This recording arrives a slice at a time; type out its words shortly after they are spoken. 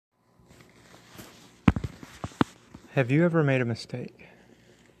Have you ever made a mistake?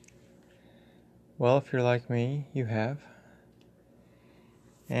 Well, if you're like me, you have.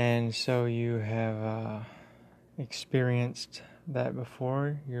 And so you have experienced that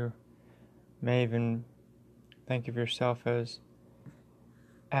before. You may even think of yourself as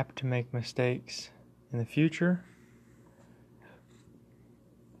apt to make mistakes in the future.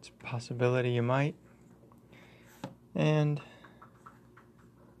 It's a possibility you might. And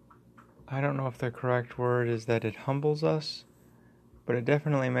I don't know if the correct word is that it humbles us, but it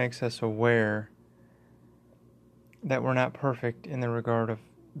definitely makes us aware that we're not perfect in the regard of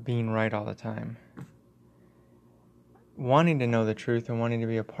being right all the time. Wanting to know the truth and wanting to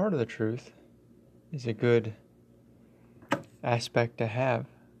be a part of the truth is a good aspect to have.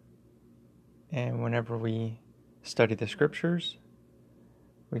 And whenever we study the scriptures,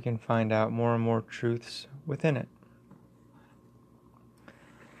 we can find out more and more truths within it.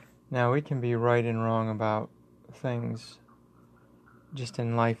 Now, we can be right and wrong about things just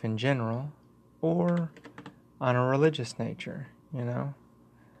in life in general, or on a religious nature,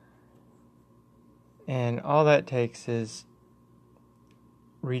 And all that takes is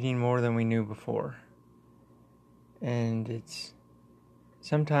reading more than we knew before. And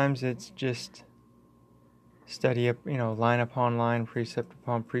sometimes it's just study up, line upon line, precept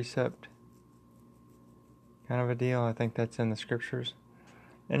upon precept kind of a deal. I think that's in the scriptures.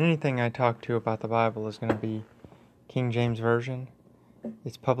 And anything I talk to about the Bible is going to be King James Version.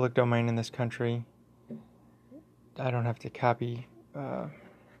 It's public domain in this country. I don't have to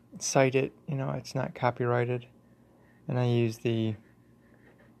cite it, it's not copyrighted. And I don't use the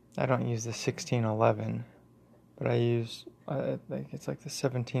 1611, but I think it's like the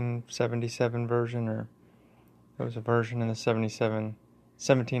 1777 version, or there was a version in the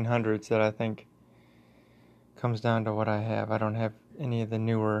 1700s that I think comes down to what I have. I don't have any of the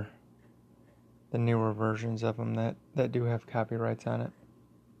newer versions of them that do have copyrights on it.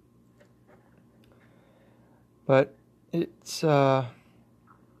 But it's a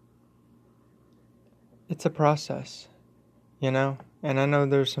process, And I know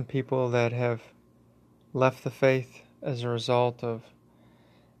there's some people that have left the faith as a result of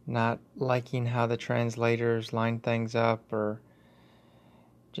not liking how the translators line things up, or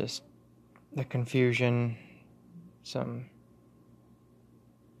just the confusion, some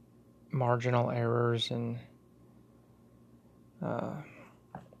marginal errors, and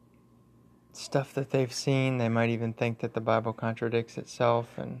stuff that they've seen. They might even think that the Bible contradicts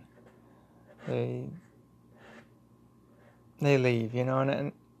itself, and they leave,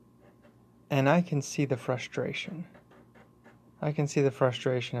 and I can see the frustration. I can see the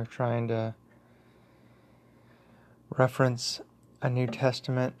frustration of trying to reference a New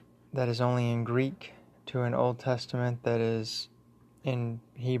Testament that is only in Greek to an Old Testament that is in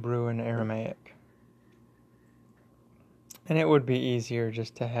Hebrew and Aramaic. And it would be easier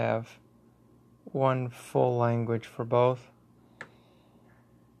just to have one full language for both.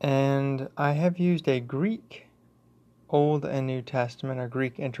 And I have used a Greek Old and New Testament, or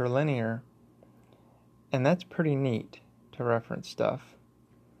Greek interlinear, and that's pretty neat to reference stuff.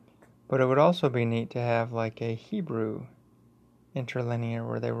 But it would also be neat to have like a Hebrew interlinear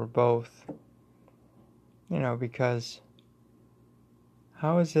where they were both, because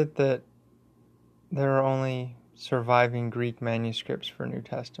how is it that there are only surviving Greek manuscripts for New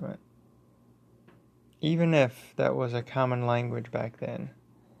Testament? Even if that was a common language back then,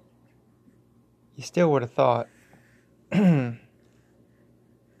 you still would have thought at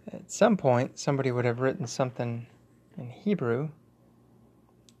some point somebody would have written something in Hebrew,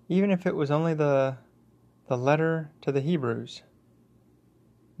 even if it was only the letter to the Hebrews.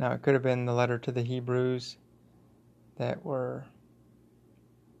 Now, it could have been the letter to the Hebrews that were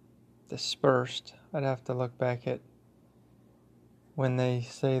dispersed. I'd have to look back at when they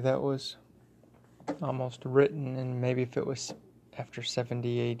say that was almost written, and maybe if it was after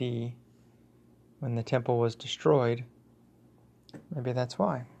 70 AD when the temple was destroyed, maybe that's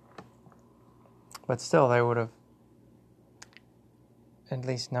why. But still, they would have at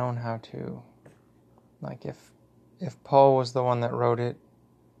least known how to, like, if Paul was the one that wrote it,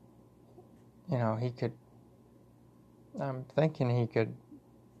 I'm thinking he could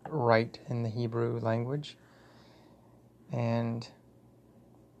write in the Hebrew language, and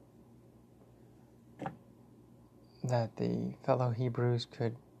that the fellow Hebrews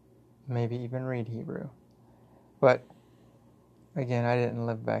could maybe even read Hebrew. But again, I didn't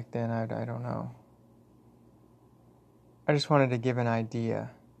live back then. I don't know. I just wanted to give an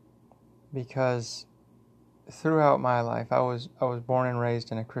idea, because throughout my life, I was born and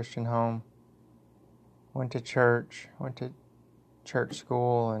raised in a Christian home. Went to church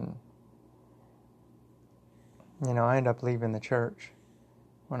school, and I ended up leaving the church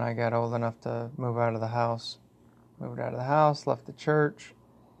when I got old enough to move out of the house. Moved out of the house, left the church,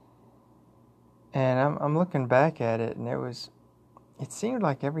 and I'm looking back at it, and it seemed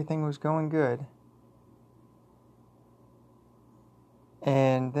like everything was going good.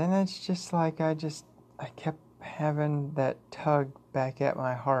 And then it's just like I kept having that tug back at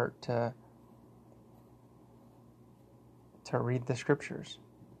my heart to read the scriptures.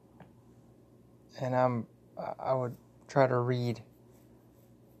 And I would try to read.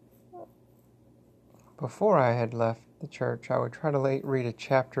 Before I had left the church, I would try to read a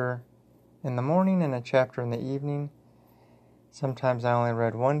chapter in the morning and a chapter in the evening. Sometimes I only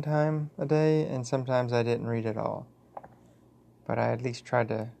read one time a day, and sometimes I didn't read at all. But I at least tried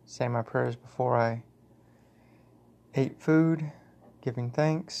to say my prayers before I ate food, giving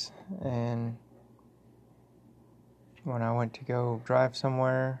thanks, and when I went to go drive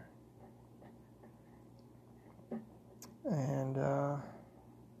somewhere, and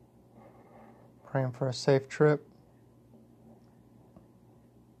praying for a safe trip.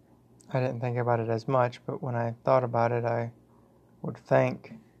 I didn't think about it as much, but when I thought about it, I would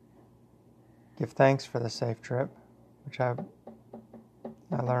give thanks for the safe trip, which I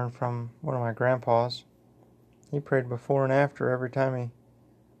learned from one of my grandpas. He prayed before and after every time he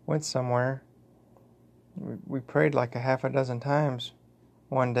went somewhere. We prayed like a half a dozen times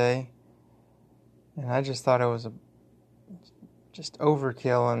one day, and I just thought it was just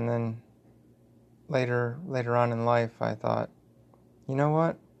overkill. And then later on in life, I thought, you know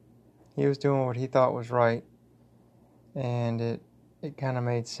what? He was doing what he thought was right, and it kind of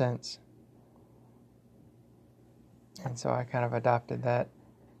made sense. And so I kind of adopted that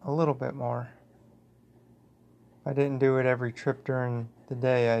a little bit more. I didn't do it every trip during the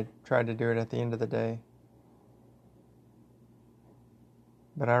day. I tried to do it at the end of the day.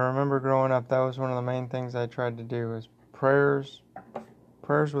 But I remember growing up, that was one of the main things I tried to do, was prayers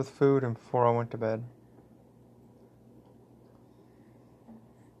with food and before I went to bed.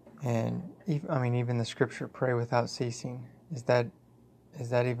 And even the scripture, pray without ceasing. Is that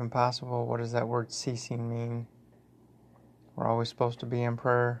even possible? What does that word ceasing mean? We're always supposed to be in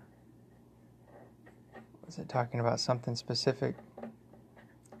prayer. Is it talking about something specific?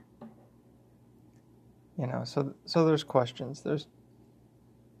 So there's questions. There's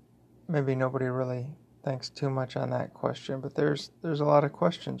maybe nobody really thinks too much on that question, but there's a lot of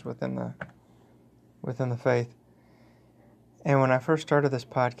questions within the faith. And when I first started this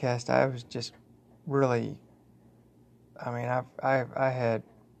podcast, I was just really, I had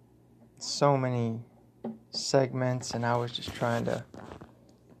so many segments, and I was just trying to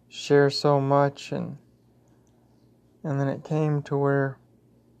share so much, and then it came to where,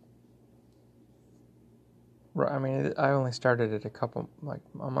 I only started it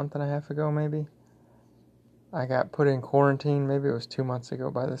a month and a half ago, maybe. I got put in quarantine, maybe it was 2 months ago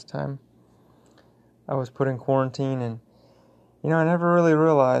by this time. I was put in quarantine, and I never really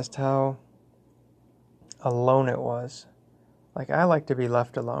realized how alone it was. I like to be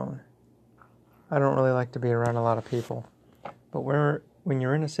left alone. I don't really like to be around a lot of people. But when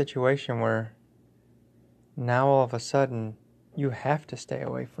you're in a situation where now all of a sudden you have to stay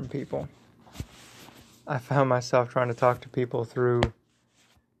away from people, I found myself trying to talk to people through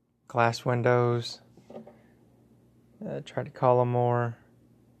glass windows. Tried to call them more.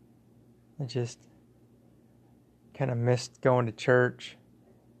 I just kind of missed going to church,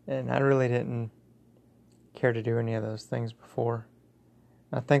 and I really didn't care to do any of those things before.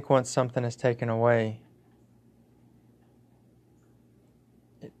 I think once something is taken away,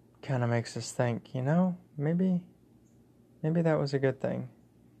 it kind of makes us think, maybe that was a good thing.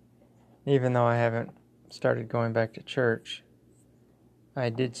 Even though I haven't started going back to church, I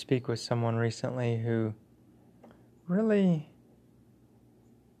did speak with someone recently who really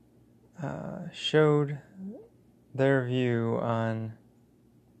showed their view on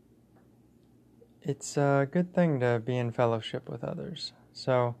it's a good thing to be in fellowship with others.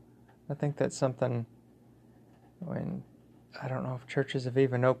 So I think that's something, I don't know if churches have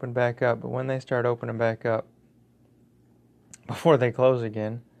even opened back up, but when they start opening back up, before they close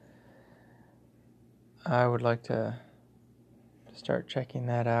again, I would like to start checking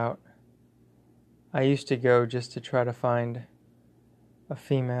that out. I used to go just to try to find a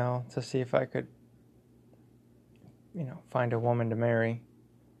female to see if I could, find a woman to marry.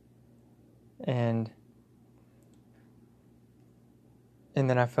 And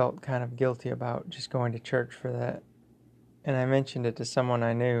then I felt kind of guilty about just going to church for that. And I mentioned it to someone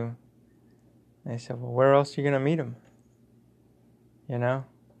I knew. And they said, well, where else are you going to meet him?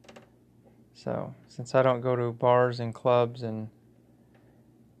 So, since I don't go to bars and clubs, and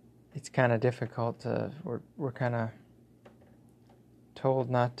it's kind of difficult to, we're kind of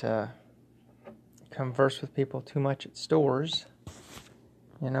told not to converse with people too much at stores,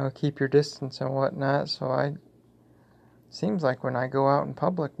 keep your distance and whatnot. So seems like when I go out in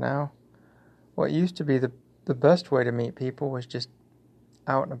public now, what used to be the best way to meet people was just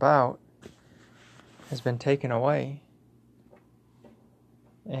out and about, has been taken away.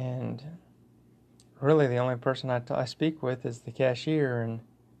 And really the only person I speak with is the cashier. And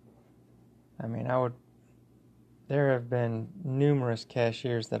I mean, there have been numerous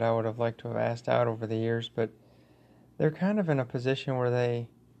cashiers that I would have liked to have asked out over the years, but they're kind of in a position where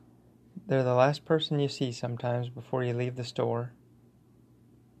they're the last person you see sometimes before you leave the store.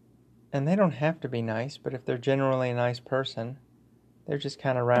 And they don't have to be nice, but if they're generally a nice person, they're just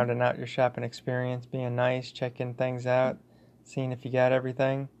kind of rounding out your shopping experience, being nice, checking things out, seeing if you got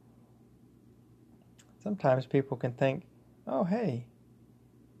everything. Sometimes people can think, oh, hey,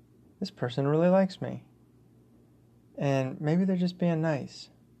 this person really likes me. And maybe they're just being nice.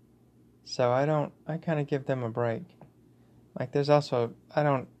 So I kind of give them a break. Like there's also, I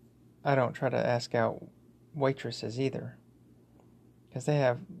don't try to ask out waitresses either. Because they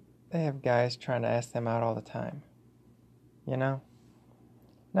have guys trying to ask them out all the time.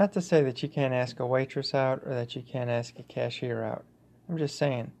 Not to say that you can't ask a waitress out or that you can't ask a cashier out. I'm just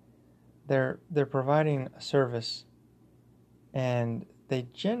saying they're providing a service, and they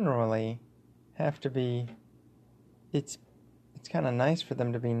generally have to be, it's kind of nice for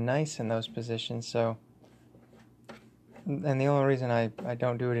them to be nice in those positions. So, and the only reason I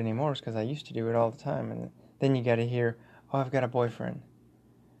don't do it anymore is because I used to do it all the time. And then you got to hear, oh, I've got a boyfriend.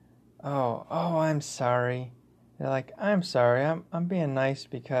 Oh, I'm sorry. They're like, I'm sorry, I'm being nice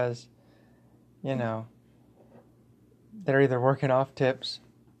because, they're either working off tips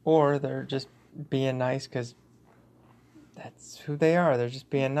or they're just being nice because that's who they are. They're just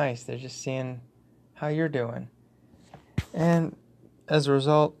being nice. They're just seeing how you're doing. And as a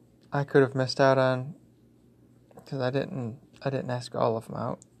result, I could have missed out on, because I didn't ask all of them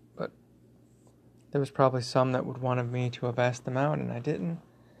out, but there was probably some that would wanted me to have asked them out and I didn't.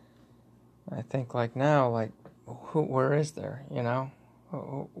 I think now, where is there,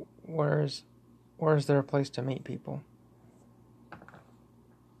 where's there a place to meet people?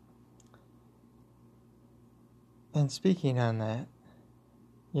 And speaking on that,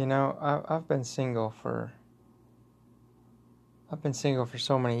 I've been single for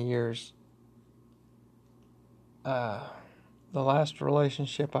so many years. The last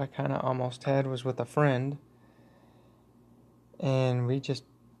relationship I kind of almost had was with a friend, and we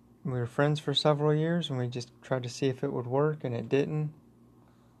were friends for several years, and we just tried to see if it would work, and it didn't.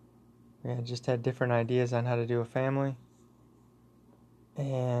 We just had different ideas on how to do a family,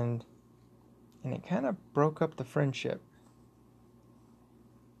 and it kind of broke up the friendship.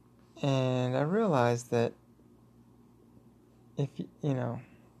 And I realized that if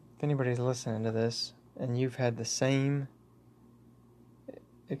anybody's listening to this and you've had the same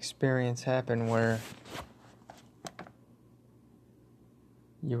experience happen where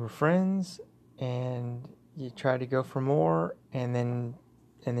you were friends and you try to go for more and then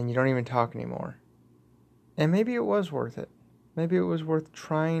you don't even talk anymore. And maybe it was worth it. Maybe it was worth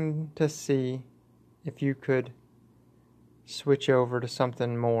trying to see if you could switch over to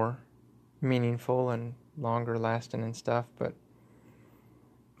something more meaningful and longer lasting and stuff, but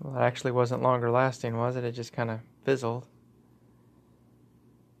it actually wasn't longer lasting, was it? It just kind of fizzled.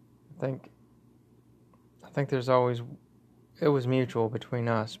 I think there's always, it was mutual between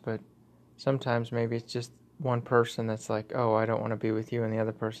us, but sometimes maybe it's just one person that's like, oh, I don't want to be with you, and the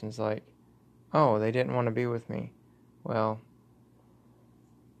other person's like, oh, they didn't want to be with me. Well,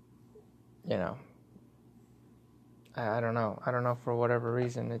 I don't know. I don't know, for whatever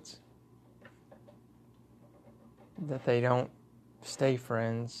reason, it's that they don't stay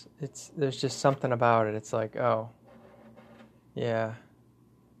friends. There's just something about it. It's like, oh, yeah.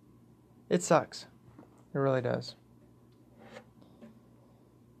 It sucks. It really does.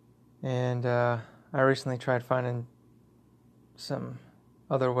 And I recently tried finding some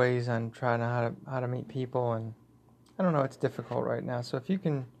other ways on trying how to meet people, and I don't know, it's difficult right now. So if you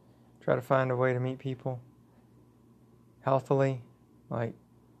can try to find a way to meet people healthily, like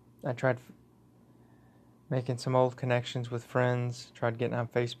I tried making some old connections with friends, tried getting on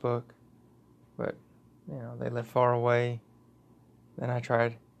Facebook, but they live far away. Then I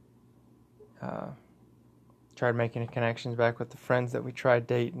tried making connections back with the friends that we tried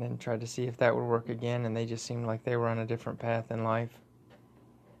dating and tried to see if that would work again, and they just seemed like they were on a different path in life.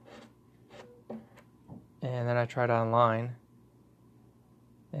 And then I tried online,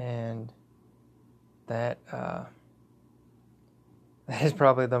 and that That is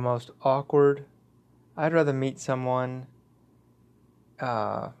probably the most awkward. I'd rather meet someone.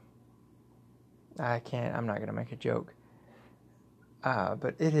 I'm not going to make a joke.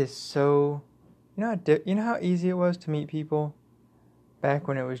 But it is so. You know how easy it was to meet people back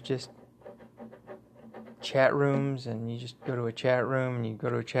when it was just chat rooms, and you just go to a chat room, and you go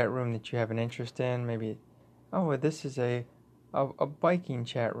to a chat room that you have an interest in. Maybe, well, this is a biking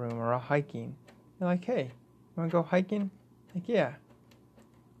chat room or a hiking. You're like, hey, you want to go hiking? Like, yeah.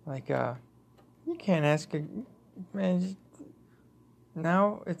 Like, you can't ask a man.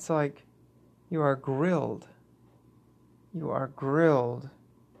 Now it's like you are grilled. You are grilled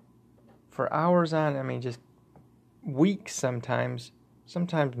for hours on. I mean, just weeks sometimes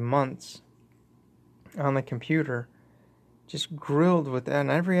months on the computer, just grilled with that in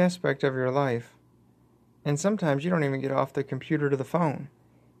every aspect of your life. And sometimes you don't even get off the computer to the phone.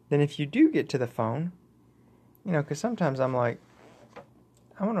 Then if you do get to the phone, because sometimes I'm like,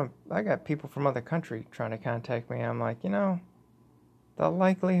 I got people from other country trying to contact me. I'm like, the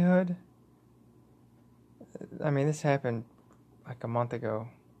likelihood, I mean, this happened like a month ago.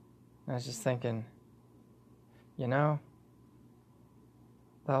 I was just thinking, the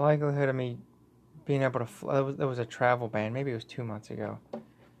likelihood of me being able to, there was a travel ban. Maybe it was 2 months ago. I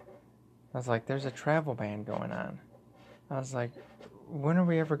was like, there's a travel ban going on. I was like, when are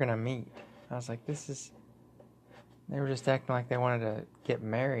we ever going to meet? I was like, they were just acting like they wanted to get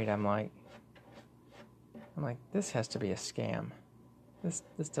married. I'm like, this has to be a scam. This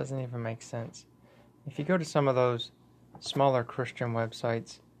doesn't even make sense. If you go to some of those smaller Christian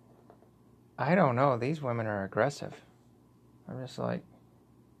websites, I don't know, these women are aggressive. I'm just like,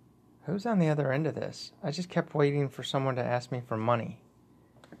 who's on the other end of this? I just kept waiting for someone to ask me for money.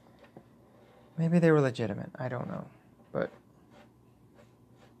 Maybe they were legitimate. I don't know. But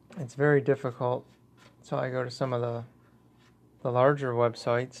it's very difficult. So I go to some of the larger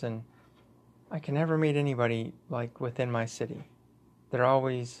websites, and I can never meet anybody like within my city. They're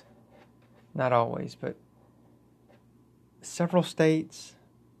always, not always, but several states,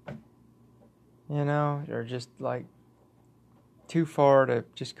 are just like too far to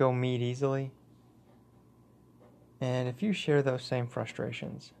just go meet easily. And if you share those same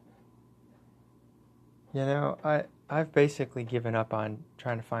frustrations, I've basically given up on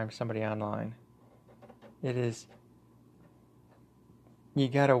trying to find somebody online. It is, you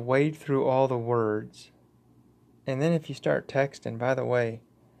gotta wade through all the words. And then if you start texting, by the way,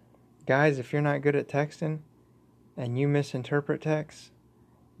 guys, if you're not good at texting and you misinterpret text,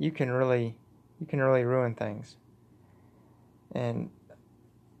 you can really ruin things. And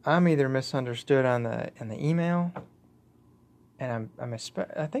I'm either misunderstood on the email, and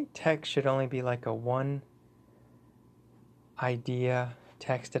I think text should only be like a one idea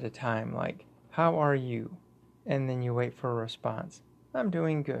text at a time, like, how are you? And then you wait for a response. I'm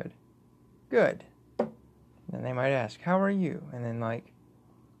doing good. Good. Then they might ask, how are you? And then like,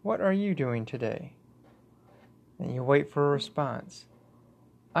 what are you doing today? And you wait for a response.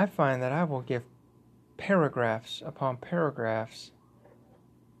 I find that I will give paragraphs upon paragraphs,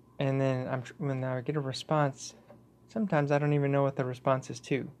 and then when I get a response, sometimes I don't even know what the response is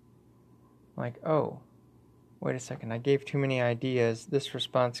to. Like, oh, wait a second, I gave too many ideas. This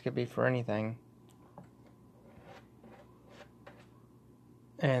response could be for anything.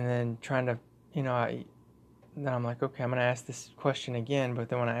 And then trying to, then I'm like, okay, I'm going to ask this question again. But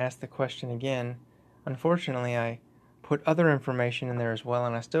then when I ask the question again, unfortunately, I put other information in there as well,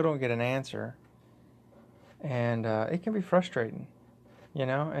 and I still don't get an answer. And it can be frustrating,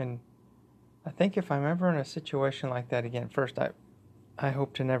 and I think if I'm ever in a situation like that again, first, I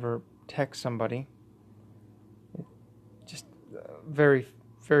hope to never text somebody. Just very,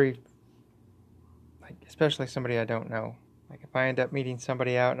 very, like, especially somebody I don't know. Like, if I end up meeting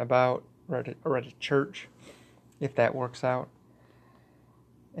somebody out and about, or at a church, if that works out.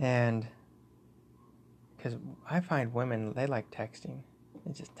 And because I find women, they like texting.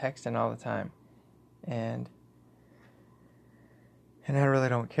 They're just texting all the time. And I really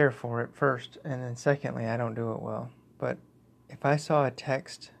don't care for it, first. And then secondly, I don't do it well. But if I saw a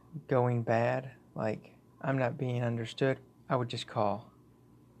text going bad, like I'm not being understood, I would just call.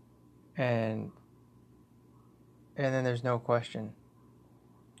 And then there's no question.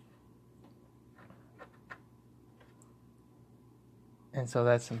 And so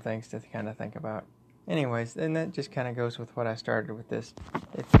that's some things to kind of think about. Anyways, and that just kind of goes with what I started with this.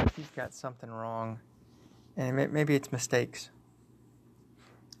 If you've got something wrong, and maybe it's mistakes.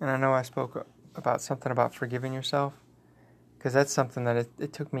 And I know I spoke about something about forgiving yourself, because that's something that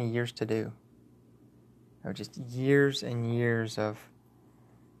it took me years to do. Just years and years I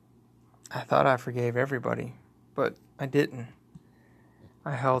thought I forgave everybody, but I didn't.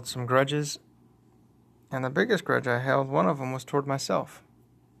 I held some grudges, and the biggest grudge I held, one of them was toward myself.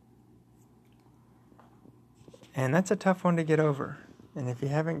 And that's a tough one to get over. And if you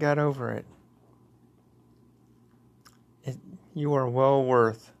haven't got over it, you are well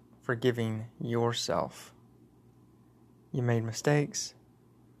worth forgiving yourself. You made mistakes.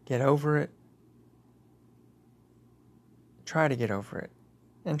 Get over it. Try to get over it.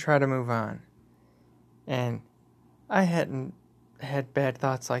 And try to move on. And I hadn't had bad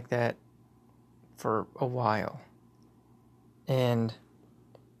thoughts like that for a while. And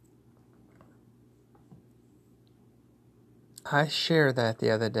I shared that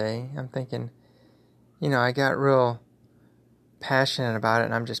the other day. I'm thinking, I got real passionate about it,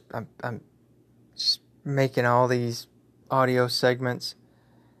 and I'm just making all these audio segments,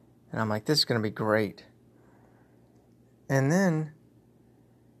 and I'm like, this is going to be great. And then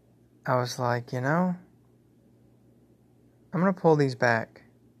I was like, I'm going to pull these back,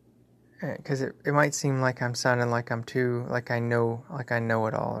 because it might seem like I'm sounding like I'm too, like I know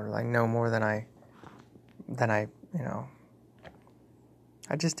it all, or I know more than I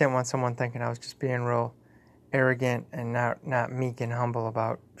I just didn't want someone thinking I was just being real arrogant and not meek and humble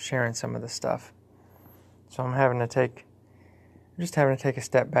about sharing some of the stuff. So I'm having to take a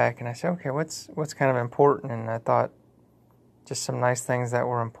step back, and I said, okay, what's kind of important? And I thought just some nice things that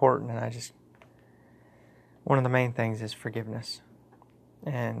were important, and one of the main things is forgiveness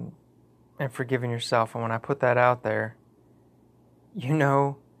and forgiving yourself. And when I put that out there,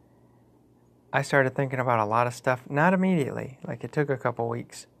 I started thinking about a lot of stuff, not immediately, like it took a couple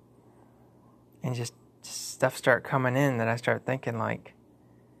weeks, and just stuff start coming in that I start thinking like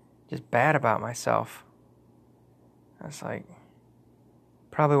just bad about myself. I was like,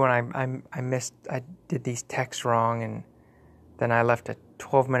 probably when I did these texts wrong, and then I left a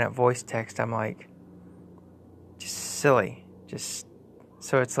 12-minute voice text. I'm like, just silly,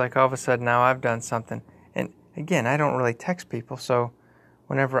 so it's like all of a sudden now I've done something. And again, I don't really text people, so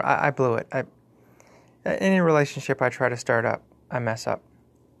whenever I blew it. Any relationship I try to start up, I mess up.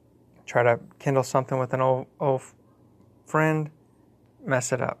 Try to kindle something with an old friend,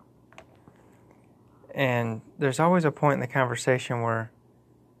 mess it up. And there's always a point in the conversation where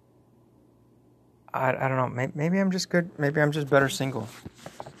I don't know, maybe I'm just good, maybe I'm just better single.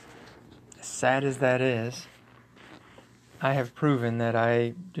 As sad as that is, I have proven that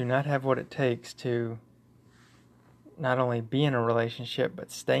I do not have what it takes to not only be in a relationship,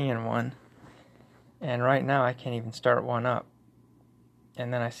 but stay in one. And right now, I can't even start one up.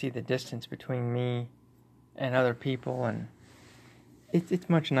 And then I see the distance between me and other people, and it's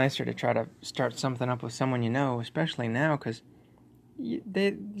much nicer to try to start something up with someone especially now, because you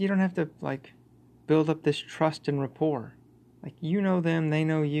don't have to, build up this trust and rapport. Like, you know them, they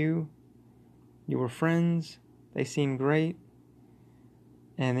know you. You were friends, they seem great.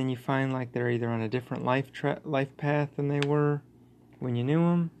 And then you find they're either on a different life path than they were when you knew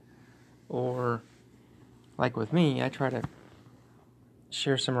them, or like with me, I try to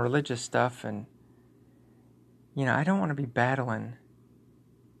share some religious stuff, and I don't want to be battling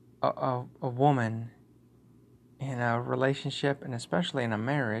a woman in a relationship, and especially in a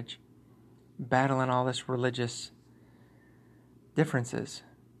marriage, battling all this religious differences,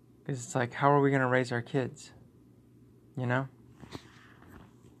 because it's like, how are we going to raise our kids?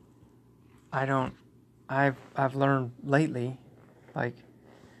 I've learned lately, I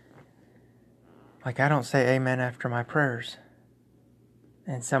don't say amen after my prayers.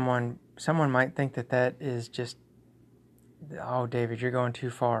 And someone might think that is just, oh, David, you're going too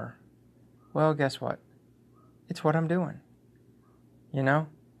far. Well, guess what? It's what I'm doing.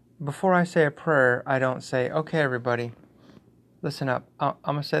 Before I say a prayer, I don't say, okay, everybody, listen up. I'm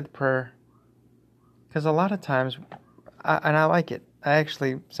going to say the prayer. Because a lot of times, I like it.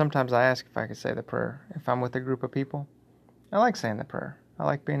 Sometimes I ask if I could say the prayer. If I'm with a group of people, I like saying the prayer. I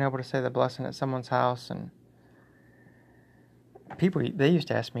like being able to say the blessing at someone's house. And people, they used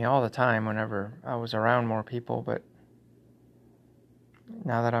to ask me all the time whenever I was around more people, but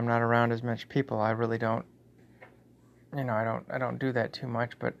now that I'm not around as much people, I really don't, I don't do that too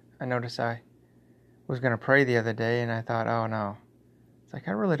much. But I noticed I was going to pray the other day, and I thought, oh no, it's like,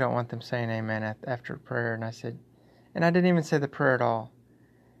 I really don't want them saying amen after prayer. And I said, and I didn't even say the prayer at all.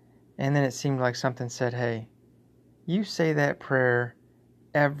 And then it seemed like something said, hey, you say that prayer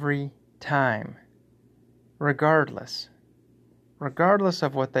every time, regardless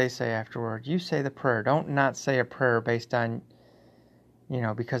of what they say afterward. You say the prayer. Don't not say a prayer based on,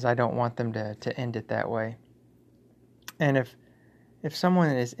 because I don't want them to end it that way. And if someone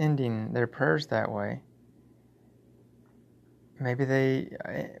is ending their prayers that way, maybe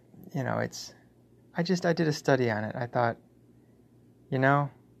I did a study on it. I thought,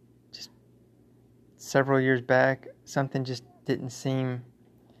 just several years back, something just didn't seem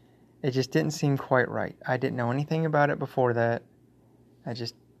quite right. I didn't know anything about it before that. I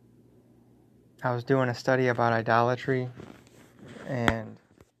was doing a study about idolatry, and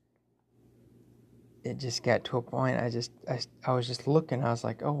it just got to a point, I was just looking, I was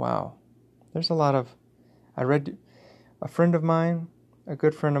like, oh wow, there's a lot of, a good friend of mine,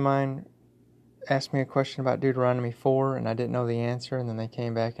 asked me a question about Deuteronomy 4, and I didn't know the answer, and then they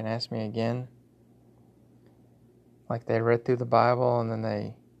came back and asked me again. Like they read through the Bible, and then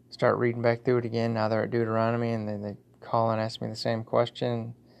they start reading back through it again. Now they're at Deuteronomy, and then they call and ask me the same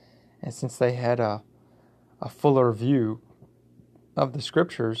question. And since they had a fuller view of the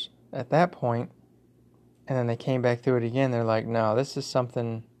scriptures at that point, and then they came back through it again, they're like, no, this is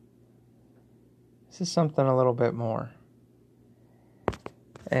something a little bit more.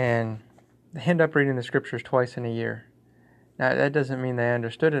 And they end up reading the scriptures twice in a year. Now, that doesn't mean they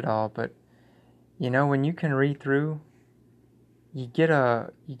understood it all, but, when you can read through, you get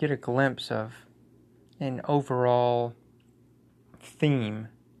a glimpse of an overall theme.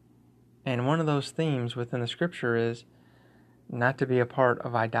 And one of those themes within the scripture is not to be a part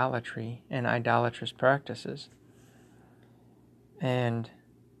of idolatry and idolatrous practices. And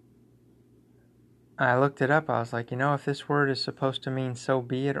I looked it up. I was like, if this word is supposed to mean so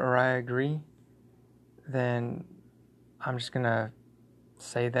be it or I agree, then I'm just going to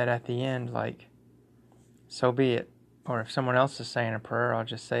say that at the end, like, so be it. Or if someone else is saying a prayer, I'll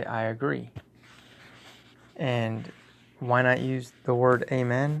just say I agree. And why not use the word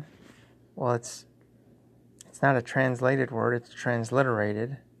amen? Well, it's not a translated word, it's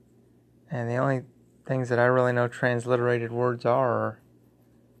transliterated. And the only things that I really know transliterated words are,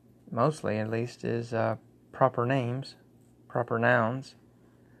 mostly at least, is proper names, proper nouns.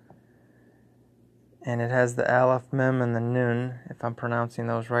 And it has the aleph, mem, and the nun, if I'm pronouncing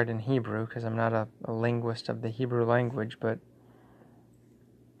those right in Hebrew, because I'm not a linguist of the Hebrew language, but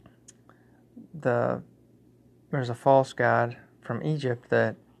there's a false god from Egypt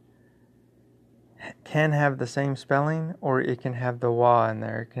that can have the same spelling, or it can have the wa in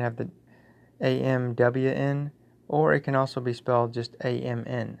there. It can have the AMWN, or it can also be spelled just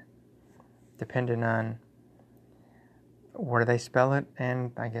AMN, depending on where they spell it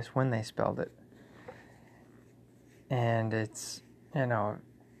and I guess when they spelled it. And it's,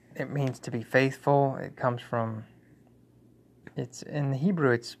 it means to be faithful. It comes from, it's in the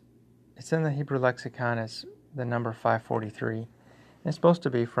Hebrew, it's in the Hebrew lexicon as the number 543. It's supposed to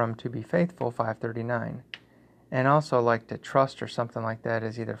be from to be faithful, 539. And also like to trust or something like that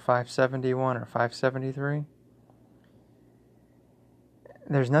is either 571 or 573.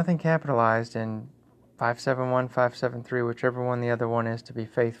 There's nothing capitalized in 571, 573, whichever one the other one is, to be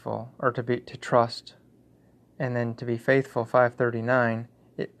faithful, or to trust. And then to be faithful, 539.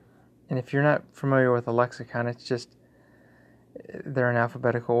 And if you're not familiar with the lexicon, it's just, they're in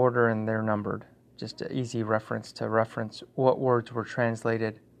alphabetical order and they're numbered. Just an easy reference to reference what words were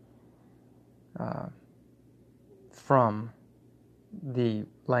translated from the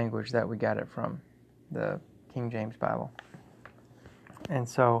language that we got it from, the King James Bible. And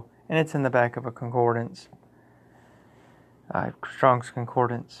it's in the back of a concordance, Strong's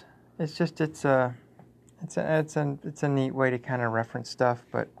Concordance. It's a neat way to kind of reference stuff,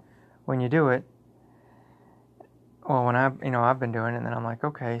 but when you do it, well, when I've been doing it, and then I'm like,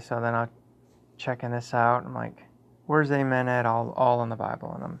 okay, so then I'll checking this out. I'm like, where's amen at all in the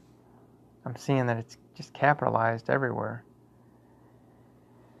Bible? And I'm seeing that it's just capitalized everywhere.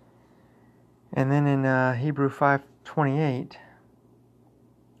 And then in Hebrew 5:28,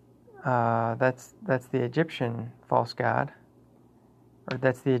 that's the Egyptian false god, or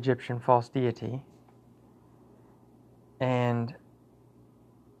that's the Egyptian false deity. And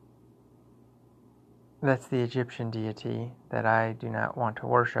that's the Egyptian deity that I do not want to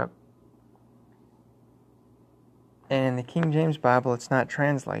worship. And in the King James Bible, it's not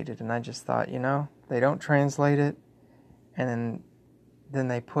translated. And I just thought, they don't translate it. And then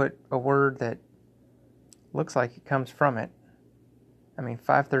they put a word that looks like it comes from it. I mean,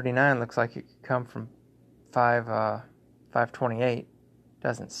 539 looks like it could come from 528.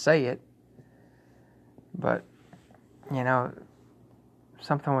 Doesn't say it. But,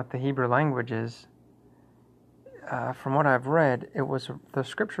 something with the Hebrew language is, from what I've read, the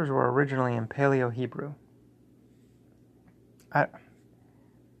scriptures were originally in Paleo-Hebrew. I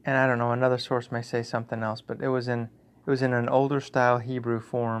don't know, another source may say something else, but it was in an older style Hebrew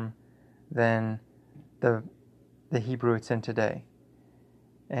form than the Hebrew it's in today.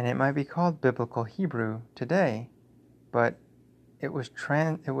 And it might be called Biblical Hebrew today, but it was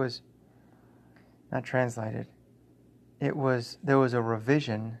not translated. there was a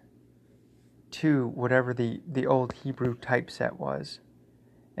revision to whatever the old Hebrew typeset was.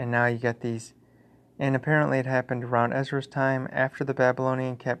 And now you got these, and apparently it happened around Ezra's time, after the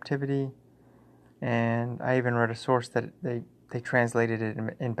Babylonian captivity. And I even read a source that they translated it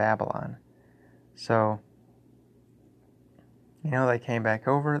in Babylon. So, they came back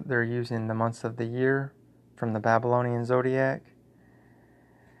over. They're using the months of the year from the Babylonian zodiac.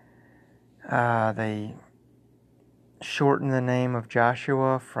 They shortened the name of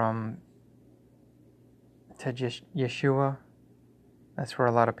Joshua to Yeshua. That's where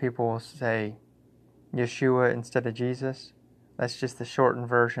a lot of people will say Yeshua instead of Jesus. That's just the shortened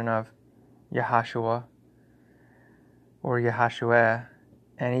version of Yahashua or Yahashua.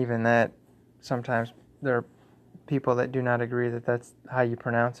 And even that, sometimes there are people that do not agree that that's how you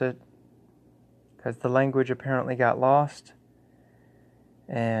pronounce it, because the language apparently got lost.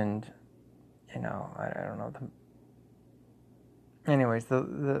 And, I don't know. Anyways,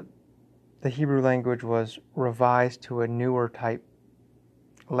 the Hebrew language was revised to a newer type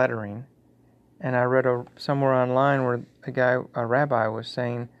lettering. And I read somewhere online where a rabbi was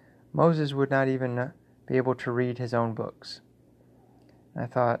saying Moses would not even be able to read his own books. And I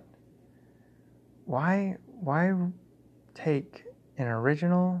thought, why take an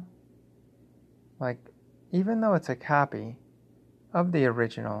original, even though it's a copy of the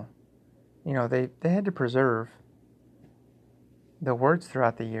original, they had to preserve the words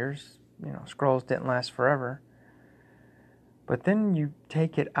throughout the years. Scrolls didn't last forever. But then you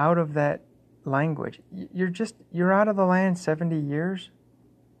take it out of that language. You're out of the land 70 years.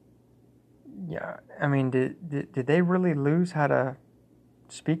 Yeah, I mean, did they really lose how to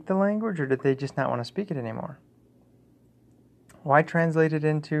speak the language, or did they just not want to speak it anymore? Why translate it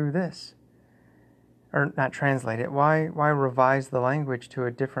into this? Or not translate it. Why revise the language to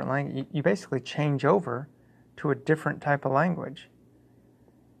a different language? You basically change over to a different type of language.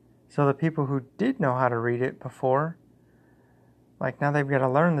 So the people who did know how to read it before, now they've got to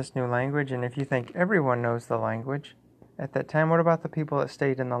learn this new language. And if you think everyone knows the language at that time, what about the people that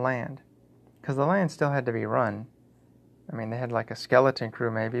stayed in the land? Because the land still had to be run. I mean, they had a skeleton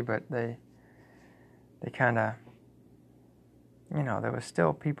crew maybe, but they kind of, there was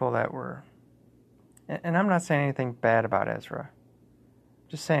still people that were, and I'm not saying anything bad about Ezra.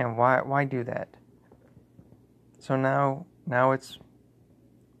 Just saying, why do that? So now it's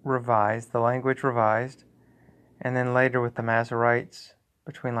revised, the language revised, and then later with the Masoretes,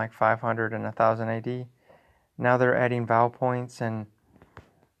 between 500 and 1000 AD, now they're adding vowel points, and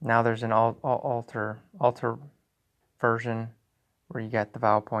now there's an altar version where you got the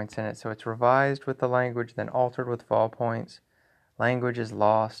vowel points in it. So it's revised with the language, then altered with vowel points. Language is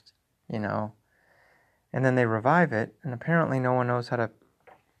lost, and then they revive it, and apparently no one knows how to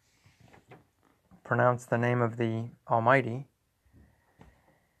pronounce the name of the Almighty.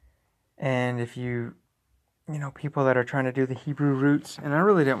 And if people that are trying to do the Hebrew roots, and I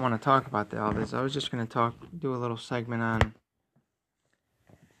really didn't want to talk about all this. I was just going to do a little segment on,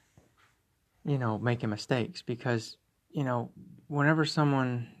 making mistakes, because, whenever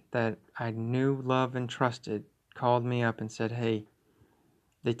someone that I knew, loved, and trusted called me up and said, hey,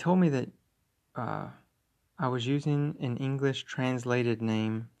 they told me that I was using an English translated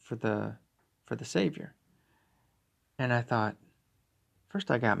name for the Savior. And I thought,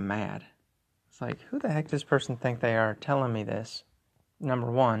 first I got mad. It's who the heck does this person think they are telling me this?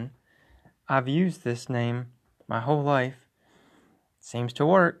 Number one, I've used this name my whole life. It seems to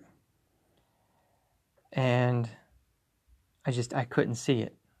work. And I couldn't see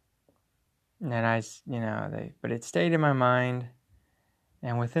it. And but it stayed in my mind.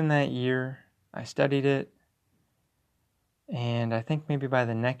 And within that year, I studied it. And I think maybe by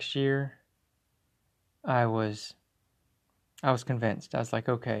the next year, I was convinced. I was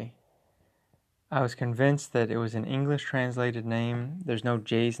okay. I was convinced that it was an English translated name. There's no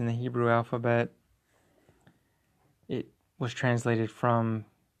J's in the Hebrew alphabet. It was translated from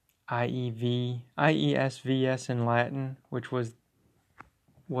IESVS in Latin, which was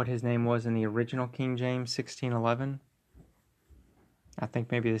what his name was in the original King James, 1611. I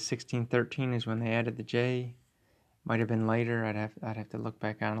think maybe the 1613 is when they added the J. Might have been later. I'd have to look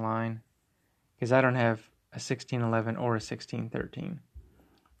back online, because I don't have a 1611 or a 1613.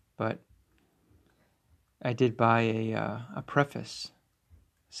 But I did buy a preface,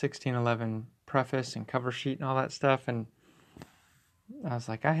 1611 preface and cover sheet and all that stuff, and I was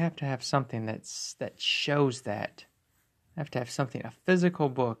I have to have something that shows that. I have to have something, a physical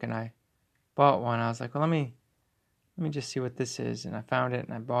book, and I bought one. I was well, let me just see what this is, and I found it,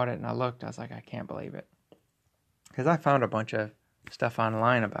 and I bought it, and I looked. I was I can't believe it, because I found a bunch of stuff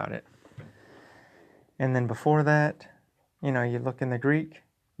online about it. And then before that, you look in the Greek,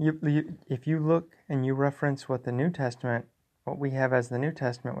 if you look and you reference what the New Testament, what we have as the New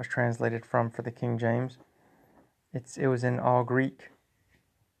Testament was translated from for the King James, it was in all Greek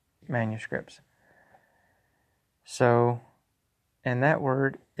manuscripts. So, and that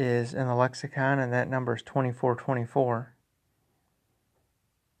word is in the lexicon, and that number is 2424.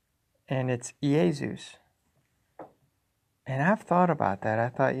 And it's Iesus. And I've thought about that. I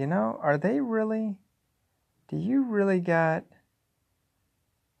thought, do you really got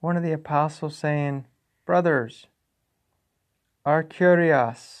one of the apostles saying, brothers,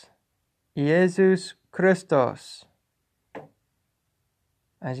 Arkyrios, Iesus Christos?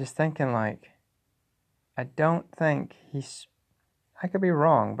 I was just thinking, I don't think I could be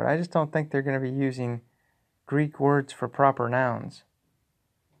wrong, but I just don't think they're going to be using Greek words for proper nouns.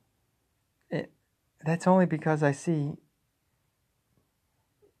 That's only because I see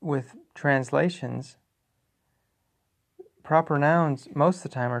with translations, proper nouns most of the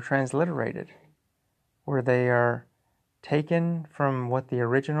time are transliterated, where they are taken from what the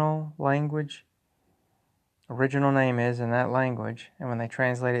original name is in that language, and when they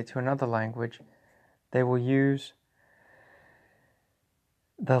translate it to another language, they will use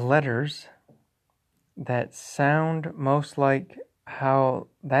the letters that sound most like how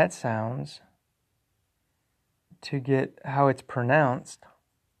that sounds to get how it's pronounced,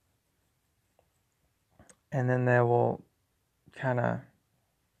 and then they will kind of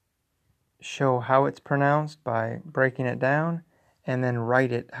show how it's pronounced by breaking it down, and then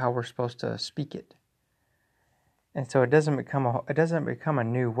write it how we're supposed to speak it. And so it doesn't become a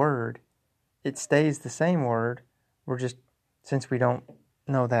new word. It stays the same word. We're just, since we don't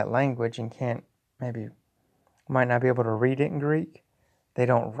know that language and might not be able to read it in Greek, they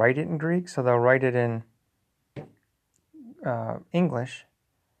don't write it in Greek, so they'll write it in English,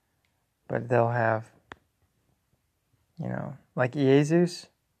 but they'll have, like Iesus,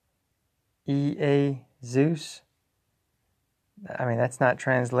 E-A-Zeus. I mean, that's not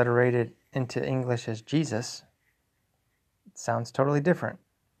transliterated into English as Jesus. It sounds totally different.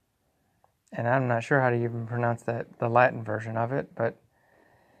 And I'm not sure how to even pronounce that, the Latin version of it, but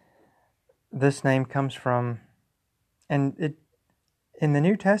this name comes from, and in the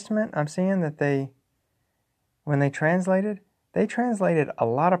New Testament, I'm seeing that when they translated a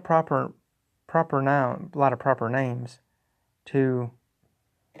lot of proper names to.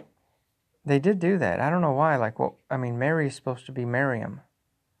 They did do that. I don't know why. Mary is supposed to be Miriam.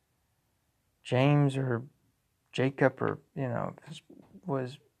 James or Jacob or,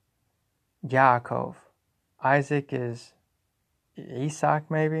 was Yaakov. Isaac is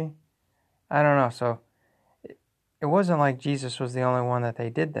Isaac, maybe? I don't know. So it wasn't like Jesus was the only one that they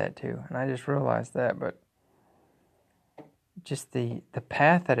did that to. And I just realized that. But just the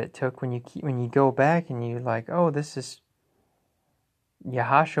path that it took when you go back and you this is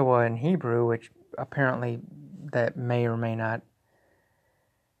Yahashua in Hebrew, which apparently that may or may not.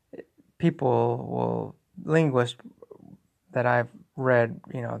 Linguists that I've read,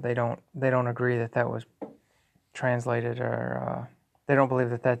 they don't agree that was translated, or they don't believe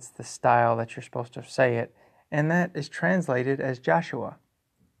that that's the style that you're supposed to say it, and that is translated as Joshua.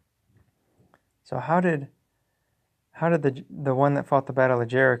 So how did the one that fought the Battle of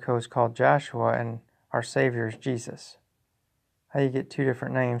Jericho is called Joshua and our Savior is Jesus? How do you get two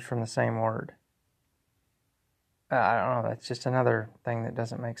different names from the same word? I don't know. That's just another thing that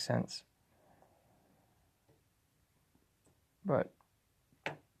doesn't make sense. But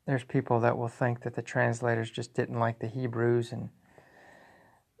there's people that will think that the translators just didn't like the Hebrews and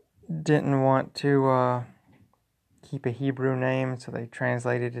didn't want to keep a Hebrew name, so they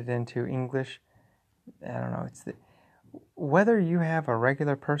translated it into English. I don't know. Whether you have a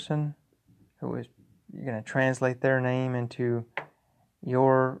regular person who is you're going to translate their name into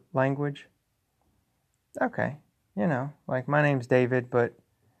your language. Okay, like my name's David, but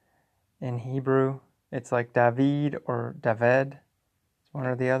in Hebrew, it's like David or Daved. It's one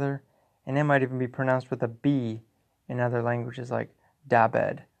or the other. And it might even be pronounced with a B in other languages like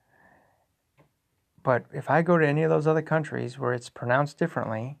Dabed. But if I go to any of those other countries where it's pronounced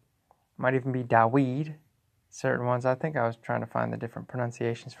differently, it might even be Dawid, certain ones. I think I was trying to find the different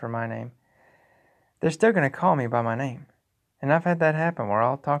pronunciations for my name. They're still going to call me by my name. And I've had that happen where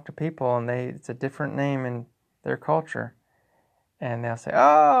I'll talk to people and it's a different name in their culture. And they'll say,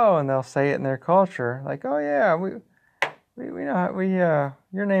 oh, and they'll say it in their culture. Like, oh yeah, we know how,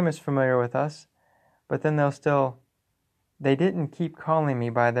 your name is familiar with us. But then they didn't keep calling me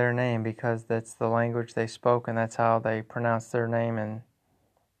by their name because that's the language they spoke and that's how they pronounced their name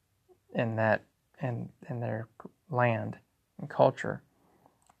in their land and culture.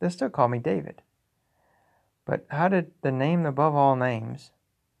 They still call me David. But how did the name above all names,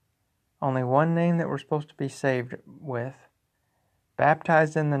 only one name that we're supposed to be saved with,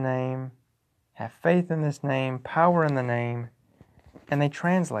 baptized in the name, have faith in this name, power in the name, and they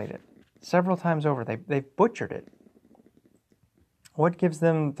translate it several times over. They've butchered it. What gives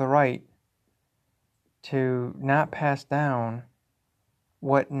them the right to not pass down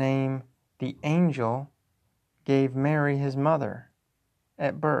what name the angel gave Mary, his mother,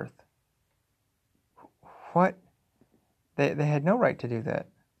 at birth? What? They had no right to do that.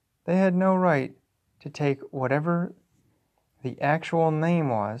 They had no right to take whatever the actual name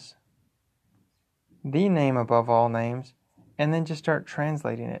was, the name above all names, and then just start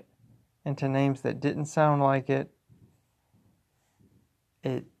translating it into names that didn't sound like it.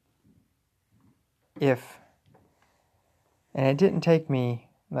 And it didn't take me,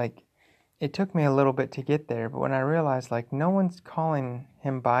 it took me a little bit to get there, but when I realized, no one's calling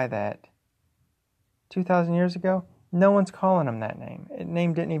him by that. 2,000 years ago, no one's calling him that name. The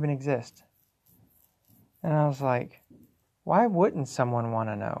name didn't even exist. And I was like, why wouldn't someone want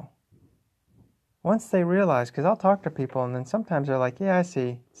to know? Once they realize, because I'll talk to people and then sometimes they're like, yeah, I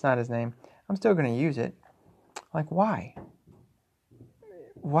see, it's not his name. I'm still going to use it. Why?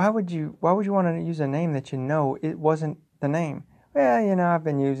 Why would you want to use a name that you know it wasn't the name? Well, I've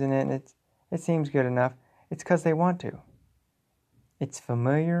been using it and it seems good enough. It's because they want to. It's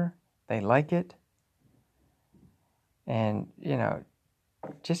familiar. They like it. And,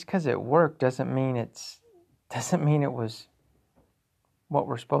 just because it worked doesn't mean it was what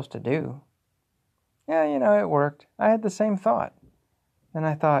we're supposed to do. Yeah, it worked. I had the same thought. And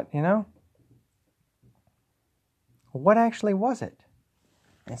I thought, what actually was it?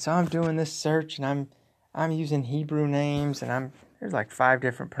 And so I'm doing this search and I'm using Hebrew names and there's 5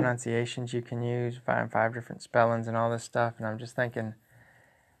 different pronunciations you can use, 5 different spellings and all this stuff. And I'm just thinking,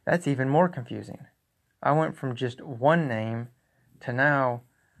 that's even more confusing. I went from just one name to now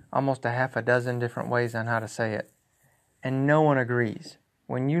almost a half a dozen different ways on how to say it. And no one agrees.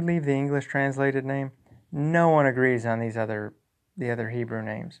 When you leave the English translated name, no one agrees on the other Hebrew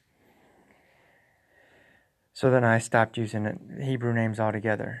names. So then I stopped using Hebrew names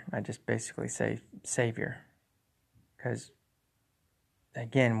altogether. I just basically say Savior. Because,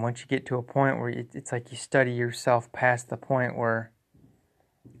 again, once you get to a point where it's like you study yourself past the point where,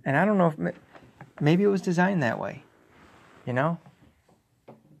 and I don't know if maybe it was designed that way,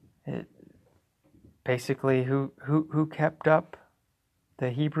 It basically who kept up the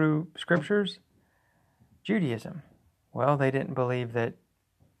Hebrew scriptures? Judaism. Well, they didn't believe that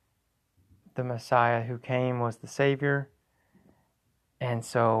the Messiah who came was the Savior, and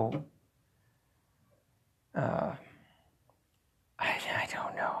so I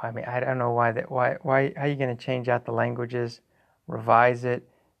don't know. I mean, I don't know why how are you going to change out the languages, revise it,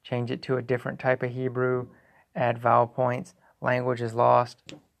 change it to a different type of Hebrew, add vowel points, language is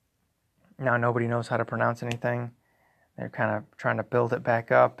lost. Now nobody knows how to pronounce anything. They're kind of trying to build it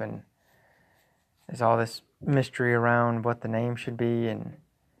back up, and there's all this mystery around what the name should be, and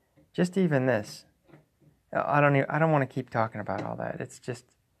just even this. I don't want to keep talking about all that. It's just,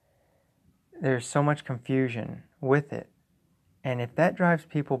 there's so much confusion with it. And if that drives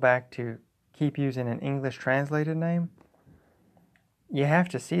people back to keep using an English translated name, you have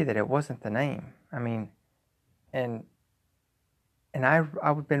to see that it wasn't the name. I mean, and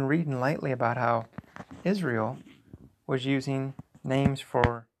I've been reading lately about how Israel was using names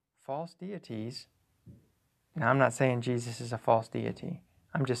for false deities. Now, I'm not saying Jesus is a false deity.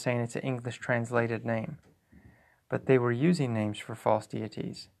 I'm just saying it's an English translated name. But they were using names for false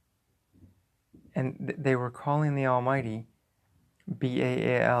deities. And they were calling the Almighty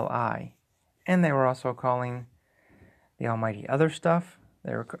Baali. And they were also calling the Almighty other stuff.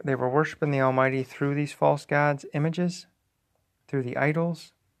 They were worshiping the Almighty through these false gods' images, through the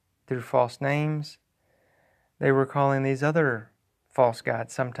idols, through false names. They were calling these other false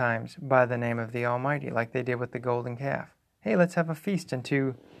gods sometimes by the name of the Almighty, like they did with the golden calf. Hey, let's have a feast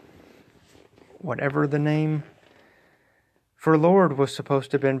unto whatever the name for Lord was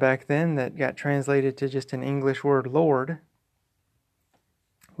supposed to have been back then that got translated to just an English word, Lord.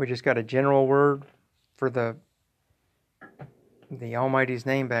 We just got a general word for the Almighty's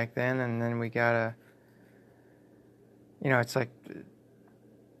name back then, and then we got it's like,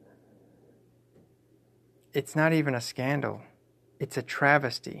 it's not even a scandal. It's a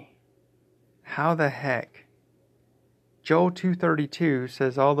travesty. How the heck? Joel 2:32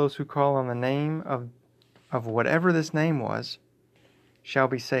 says, all those who call on the name of whatever this name was shall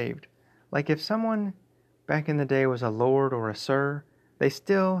be saved. Like if someone back in the day was a lord or a sir, they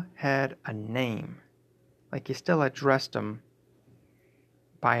still had a name. Like you still addressed them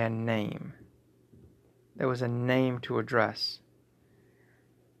by a name. There was a name to address.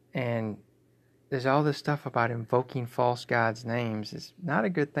 And there's all this stuff about invoking false gods' names. It's not a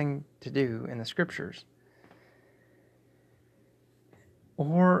good thing to do in the scriptures.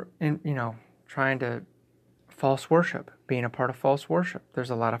 Or, trying to false worship, being a part of false worship. There's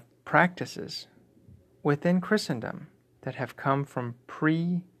a lot of practices within Christendom that have come from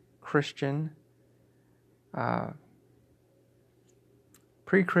pre-Christian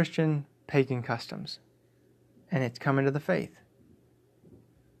pagan customs, and it's come into the faith.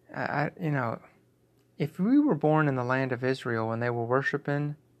 If we were born in the land of Israel when they were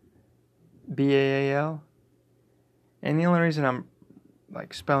worshiping Baal, and the only reason I'm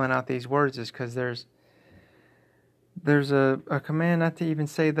spelling out these words is because there's a command not to even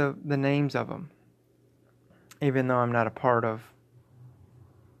say the names of them, even though I'm not a part of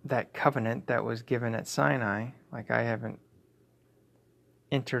that covenant that was given at Sinai. I haven't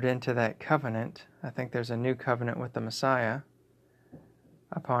entered into that covenant. I think there's a new covenant with the Messiah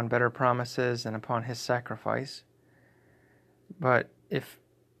upon better promises and upon his sacrifice. But if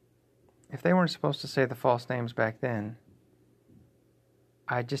they weren't supposed to say the false names back then,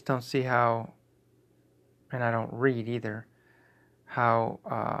 I just don't see how, and I don't read either,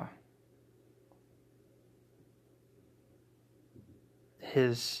 how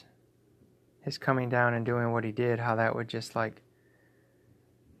his coming down and doing what he did, how that would just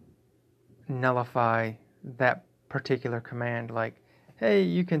nullify that particular command. Hey,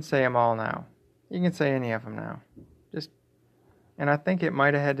 you can say them all now. You can say any of them now. And I think it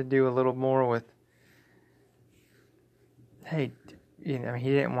might have had to do a little more with, hey, he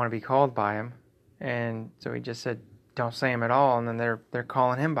didn't want to be called by him, and so he just said, don't say him at all, and then they're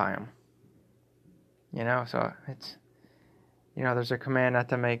calling him by him. So it's, there's a command not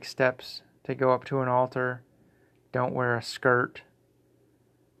to make steps to go up to an altar. Don't wear a skirt.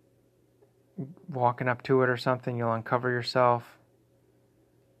 Walking up to it or something, you'll uncover yourself.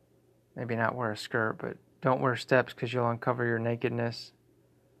 Maybe not wear a skirt, but don't wear steps because you'll uncover your nakedness.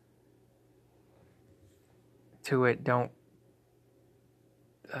 To it, don't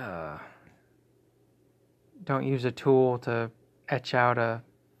use a tool to etch out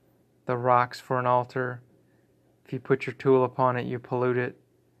the rocks for an altar. If you put your tool upon it, you pollute it,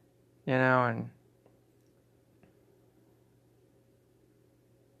 and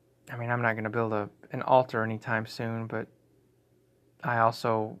I'm not going to build an altar anytime soon, but I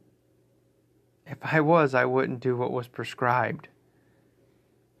also, if I was, I wouldn't do what was prescribed.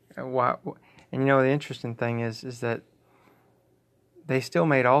 And the interesting thing is that they still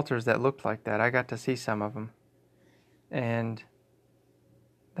made altars that looked like that. I got to see some of them, and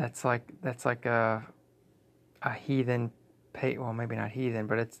that's like a heathen well, maybe not heathen,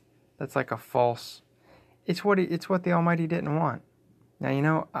 but that's like a false. It's what the Almighty didn't want.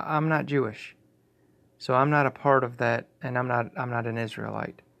 Now I'm not Jewish, so I'm not a part of that, and I'm not an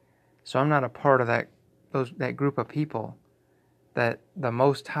Israelite, so I'm not a part of that group of people that the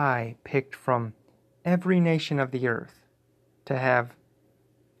Most High picked from every nation of the earth to have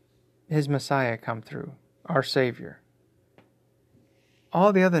his Messiah come through, our Savior.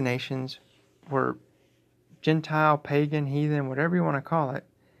 All the other nations were Gentile, pagan, heathen, whatever you want to call it,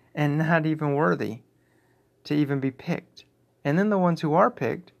 and not even worthy to even be picked. And then the ones who are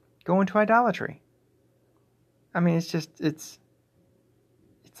picked go into idolatry. It's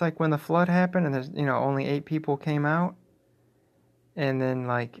like when the flood happened and there's, only 8 people came out, and then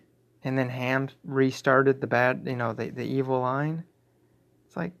Ham restarted the bad, the evil line.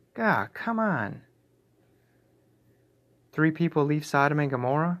 It's like, God, come on. 3 people leave Sodom and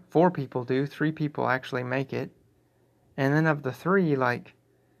Gomorrah. 4 people do. 3 people actually make it. And then of the 3,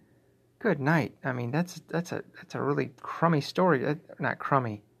 good night. That's a really crummy story. Not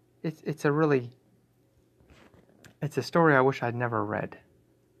crummy. It's a story I wish I'd never read.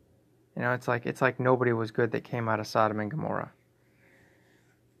 It's like nobody was good that came out of Sodom and Gomorrah.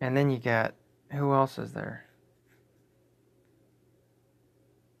 And then you got, who else is there?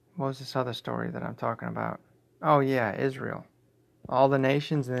 What was this other story that I'm talking about? Oh yeah, Israel. All the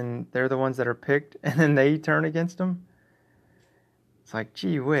nations, and they're the ones that are picked, and then they turn against them. It's like,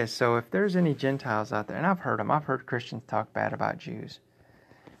 gee whiz. So if there's any Gentiles out there, and I've heard Christians talk bad about Jews.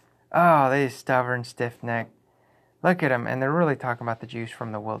 Oh, they stubborn, stiff-necked. Look at them, and they're really talking about the Jews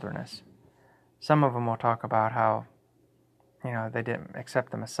from the wilderness. Some of them will talk about how, they didn't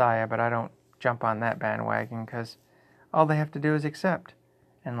accept the Messiah, but I don't jump on that bandwagon because all they have to do is accept.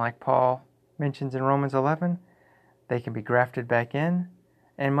 And like Paul mentions in Romans 11, they can be grafted back in,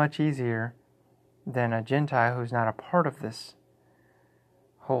 and much easier than a Gentile who's not a part of this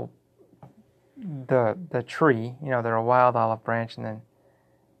whole, the tree. They're a wild olive branch, and then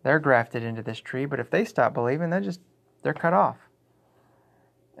they're grafted into this tree, but if they stop believing, they're cut off.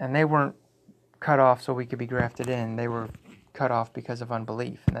 And they weren't cut off so we could be grafted in. They were cut off because of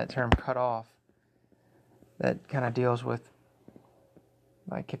unbelief. And that term cut off, that kind of deals with,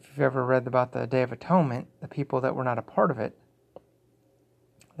 like, if you've ever read about the Day of Atonement, the people that were not a part of it,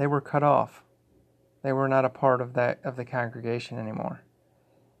 they were cut off. They were not a part of the congregation anymore.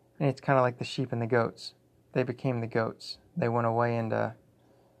 And it's kind of like the sheep and the goats. They became the goats. They went away into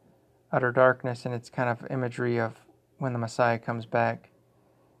utter darkness, and it's kind of imagery of when the Messiah comes back.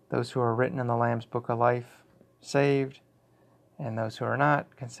 Those who are written in the Lamb's Book of Life, saved, and those who are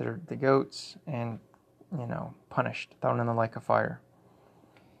not, considered the goats and, punished, thrown in the lake of fire.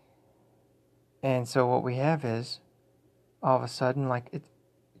 And so what we have is, all of a sudden,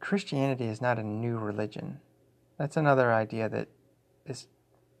 Christianity is not a new religion. That's another idea that is,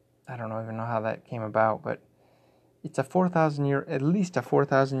 I don't even know how that came about, but it's at least a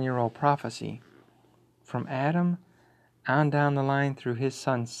 4,000-year-old prophecy from Adam on down the line through his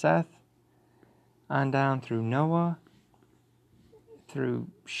son Seth, on down through Noah, through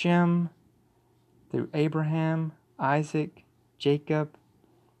Shem, through Abraham, Isaac, Jacob,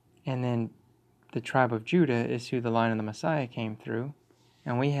 and then the tribe of Judah is who the line of the Messiah came through.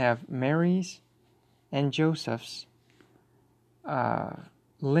 And we have Mary's and Joseph's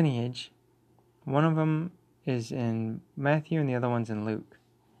lineage. One of them is in Matthew and the other one's in Luke.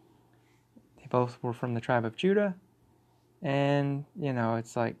 They both were from the tribe of Judah. And,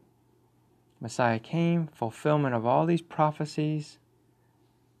 it's like Messiah came, fulfillment of all these prophecies.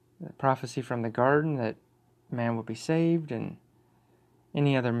 The prophecy from the garden that man would be saved, and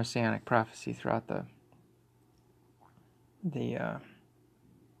any other messianic prophecy throughout the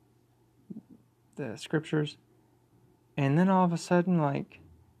scriptures. And then all of a sudden, I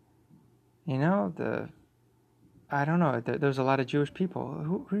don't know, there's a lot of Jewish people.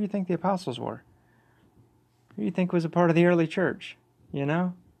 Who do you think the apostles were? Who do you think was a part of the early church?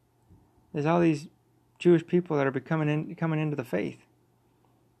 There's all these Jewish people that are coming into the faith.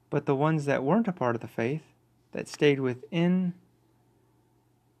 But the ones that weren't a part of the faith, that stayed within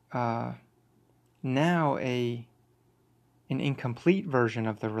now an incomplete version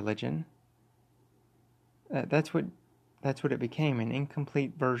of the religion, that's what it became, an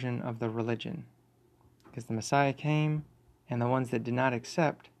incomplete version of the religion. Because the Messiah came, and the ones that did not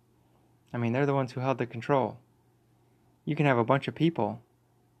accept, they're the ones who held the control. You can have a bunch of people,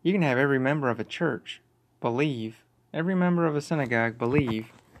 you can have every member of a church believe, every member of a synagogue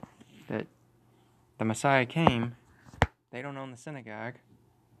believe that the Messiah came. They don't own the synagogue.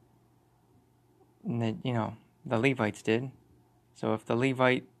 And that, the Levites did. So if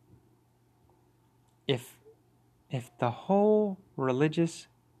the whole religious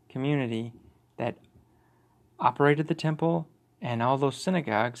community that operated the temple and all those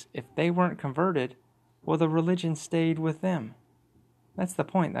synagogues, if they weren't converted, well, the religion stayed with them. That's the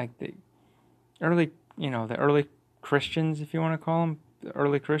point. Like the early Christians, if you want to call them, the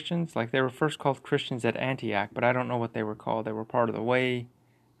early Christians, like they were first called Christians at Antioch, but I don't know what they were called. They were part of the way.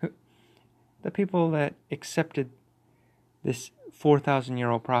 The people that accepted this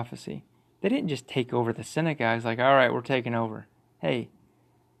 4,000-year-old prophecy, they didn't just take over the synagogues like, all right, we're taking over. Hey,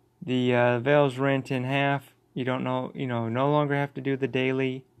 the veil's rent in half. You don't know, no longer have to do the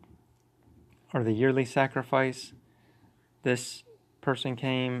daily or the yearly sacrifice. This person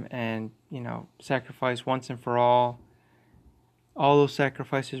came and, sacrificed once and for all. All those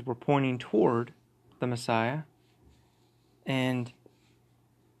sacrifices were pointing toward the Messiah. And,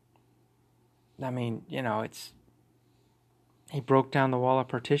 he broke down the wall of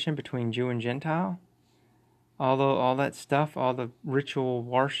partition between Jew and Gentile. All that stuff, all the ritual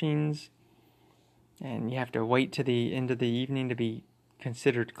washings, and you have to wait to the end of the evening to be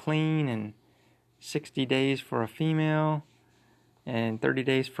considered clean, and 60 days for a female, and 30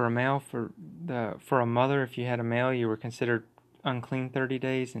 days for a male. For a mother, if you had a male, you were considered unclean 30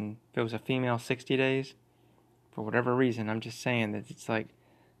 days, and if it was a female, 60 days. For whatever reason, I'm just saying that it's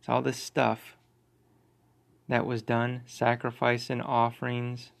all this stuff that was done, sacrifice and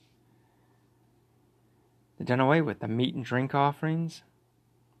offerings. They're done away with. The meat and drink offerings.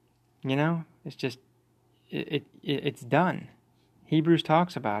 It's just, it's done. Hebrews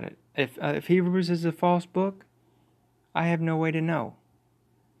talks about it. If Hebrews is a false book, I have no way to know.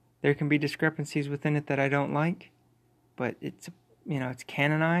 There can be discrepancies within it that I don't like, but it's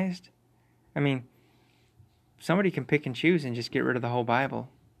canonized. Somebody can pick and choose and just get rid of the whole Bible.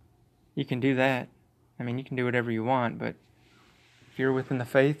 You can do that. You can do whatever you want, but if you're within the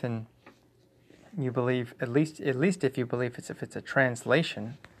faith and you believe, at least if you believe if it's a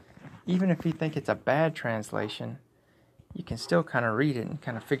translation, even if you think it's a bad translation, you can still kind of read it and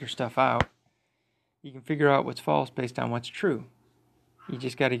kind of figure stuff out. You can figure out what's false based on what's true. You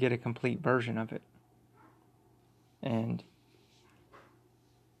just got to get a complete version of it. And,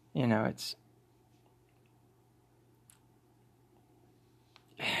 it's...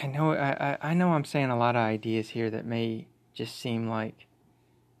 I know I'm saying a lot of ideas here that may just seem like...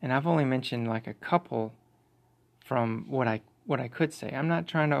 And I've only mentioned like a couple from what I could say. I'm not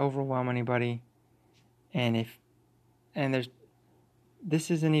trying to overwhelm anybody. And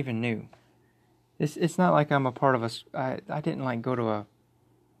this isn't even new. It's not like I'm a part of I didn't like go to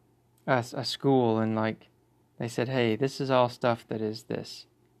a school and like they said, hey, this is all stuff that is this.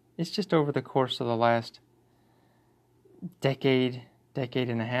 It's just over the course of the last decade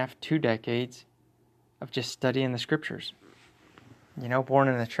and a half, 2 decades of just studying the scriptures. Born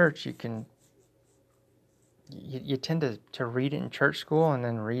in the church, you tend to read it in church school and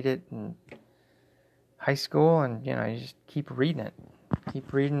then read it in high school, and you just keep reading it.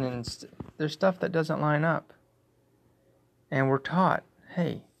 Keep reading, and there's stuff that doesn't line up. And we're taught,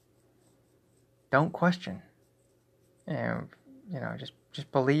 hey, don't question. And,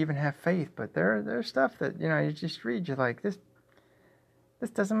 just believe and have faith. But there's stuff that, you just read, you're like, this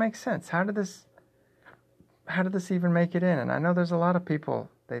doesn't make sense. How did this even make it in? And I know there's a lot of people,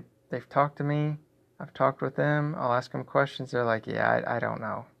 they've talked to me, I've talked with them, I'll ask them questions, they're like, yeah, I don't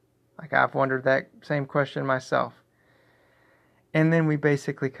know. Like, I've wondered that same question myself. And then we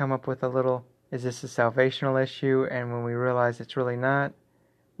basically come up with a little, is this a salvational issue? And when we realize it's really not,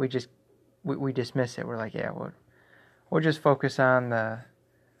 we dismiss it. We're like, yeah, we'll just focus on the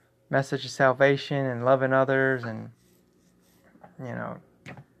message of salvation and loving others and,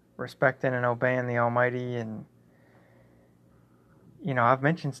 respecting and obeying the Almighty. And, I've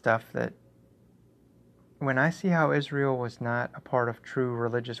mentioned stuff that when I see how Israel was not a part of true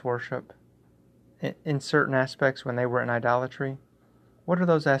religious worship, in certain aspects when they were in idolatry, what are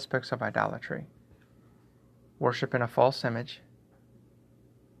those aspects of idolatry? Worshiping a false image,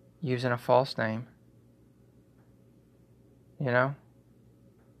 using a false name,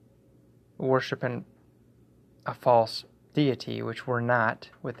 worshiping a false deity, which we're not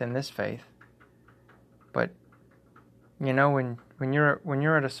within this faith. But when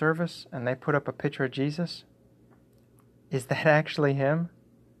you're at a service and they put up a picture of Jesus, is that actually him?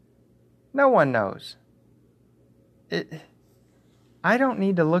 No one knows. I don't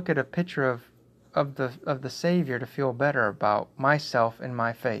need to look at a picture of the Savior to feel better about myself and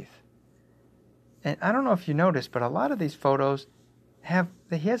my faith. And I don't know if you noticed, but a lot of these photos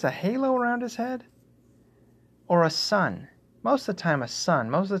he has a halo around his head or a sun. Most of the time a sun.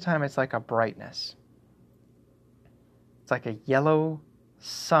 Most of the time it's like a brightness. It's like a yellow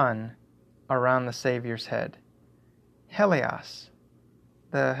sun around the Savior's head. Helios,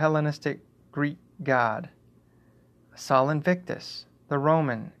 the Hellenistic Greek god. Sol Invictus, the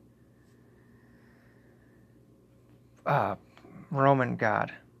Roman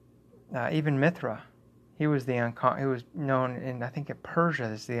god. Even Mithra, he was known in, I think, in Persia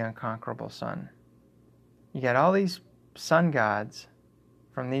as the unconquerable sun. You got all these sun gods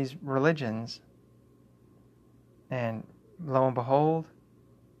from these religions, and lo and behold,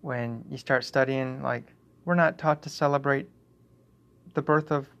 when you start studying, like, we're not taught to celebrate the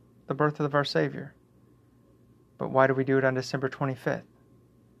birth of our Savior. But why do we do it on December 25th?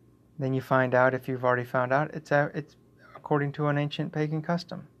 Then you find out, if you've already found out, it's according to an ancient pagan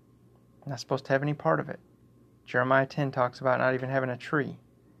custom. Not supposed to have any part of it. Jeremiah 10 talks about not even having a tree.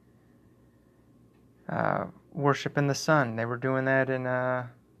 Worshiping the sun. They were doing that in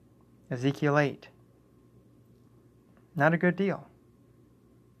Ezekiel 8. Not a good deal.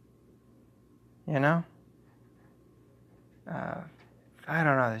 I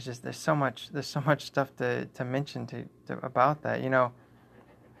don't know. There's so much stuff to mention about that.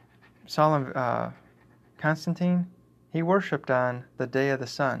 Constantine, he worshipped on the day of the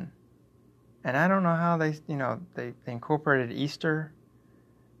sun, and I don't know how they incorporated Easter.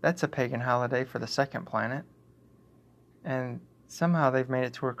 That's a pagan holiday for the second planet, and somehow they've made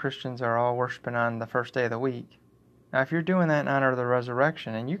it to where Christians are all worshiping on the first day of the week. Now, if you're doing that in honor of the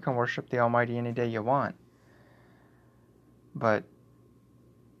resurrection, and you can worship the Almighty any day you want, but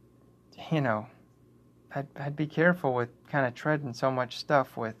I'd be careful with kind of treading so much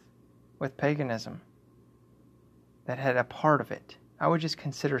stuff with paganism that had a part of it. I would just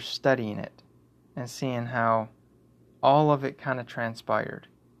consider studying it and seeing how all of it kind of transpired.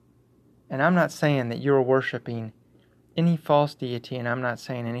 And I'm not saying that you're worshiping any false deity, and I'm not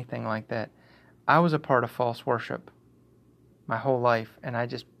saying anything like that. I was a part of false worship my whole life, and I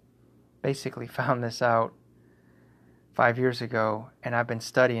just basically found this out 5 years ago, and I've been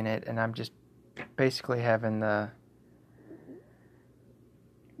studying it, and I'm just basically having the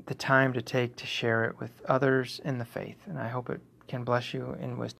the time to take to share it with others in the faith. And I hope it can bless you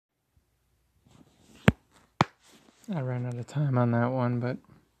in wisdom. I ran out of time on that one, but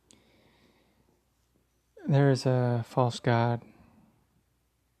there is a false god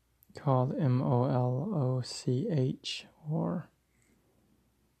called Moloch or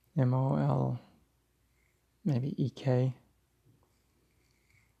Mol, maybe EK.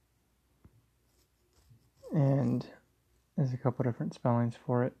 And there's a couple different spellings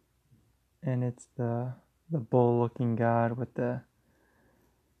for it. And it's the bull-looking god with the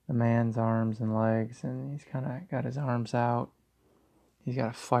man's arms and legs, and he's kind of got his arms out. He's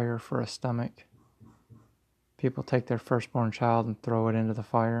got a fire for a stomach. People take their firstborn child and throw it into the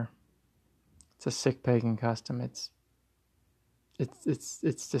fire. It's a sick pagan custom. It's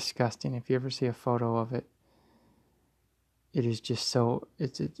disgusting. If you ever see a photo of it, it is just so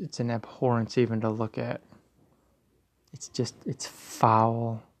it's an abhorrence even to look at. It's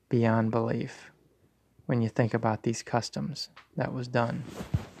foul beyond belief when you think about these customs that was done.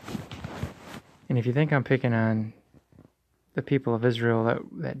 And if you think I'm picking on the people of Israel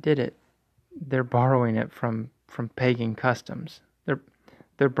that did it, they're borrowing it from pagan customs.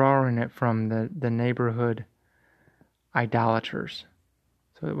 They're borrowing it from the neighborhood idolaters.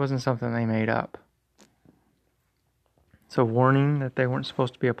 So it wasn't something they made up. So warning that they weren't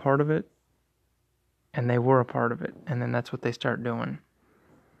supposed to be a part of it, and they were a part of it, and then that's what they start doing.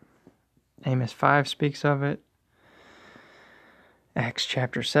 Amos 5 speaks of it. Acts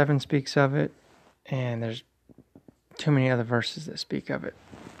chapter 7 speaks of it. And there's too many other verses that speak of it.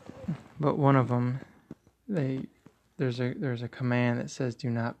 But one of them, there's a command that says,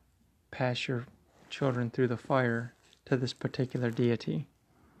 do not pass your children through the fire to this particular deity.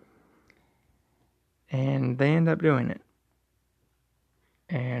 And they end up doing it.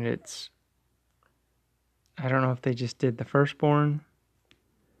 And I don't know if they just did the firstborn,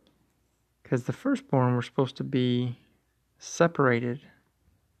 because the firstborn were supposed to be separated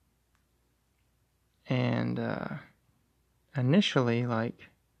and initially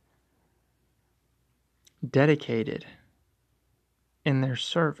dedicated in their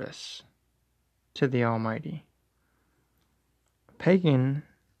service to the Almighty. Pagan,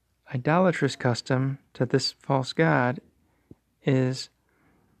 idolatrous custom to this false god is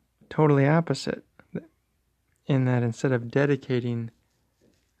totally opposite, in that instead of dedicating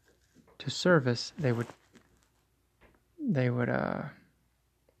to service, they would I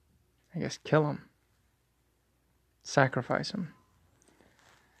guess kill him, sacrifice him.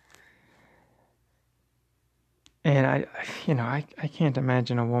 And I can't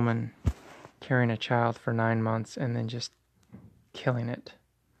imagine a woman carrying a child for 9 months and then just killing it.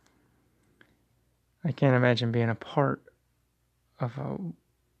 I can't imagine being a part of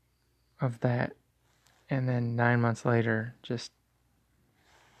that, and then 9 months later, just,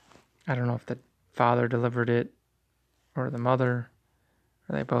 I don't know if the father delivered it or the mother,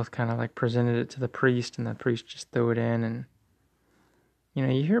 or they both kind of presented it to the priest, and the priest just threw it in. And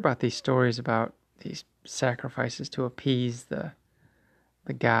you hear about these stories about these sacrifices to appease the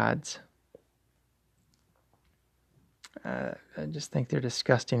gods. I just think they're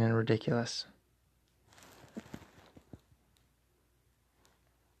disgusting and ridiculous.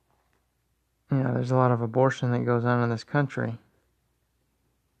 There's a lot of abortion that goes on in this country.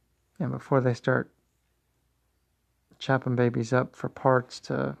 And before they start chopping babies up for parts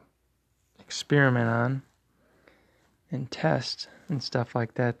to experiment on and test and stuff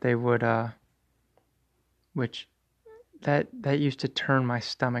like that, they would, which that used to turn my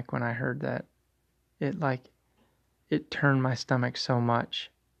stomach when I heard that. It turned my stomach so much.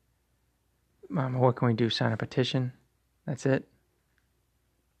 What can we do? Sign a petition? That's it?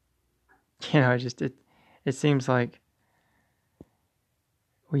 It seems like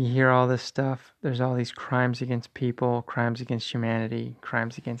we hear all this stuff. There's all these crimes against people, crimes against humanity,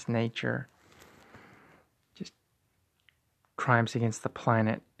 crimes against nature, just crimes against the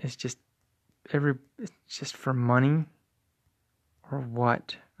planet. It's just for money or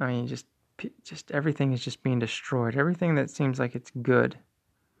what? I mean, just everything is just being destroyed. Everything that seems like it's good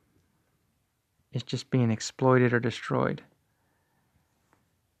is just being exploited or destroyed.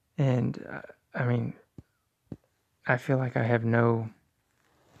 And I feel like I have no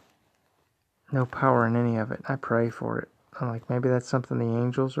power in any of it. I pray for it. I'm like, maybe that's something the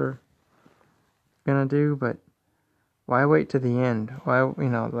angels are gonna do, but why wait to the end? Why,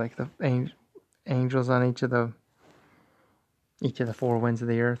 the angels on each of the four winds of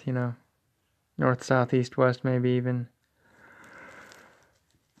the earth, north, south, east, west, maybe even,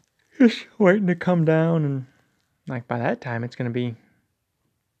 just waiting to come down, and by that time it's gonna be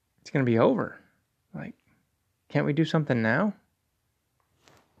over. Can't we do something now?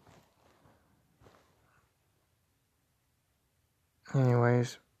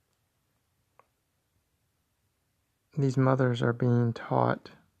 Anyways, these mothers are being taught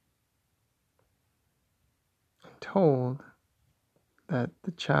and told that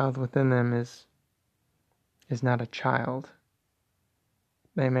the child within them is not a child.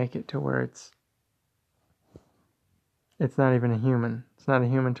 They make it to where it's not even a human. It's not a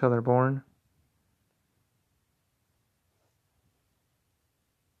human until they're born.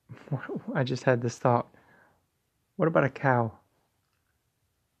 I just had this thought. What about a cow?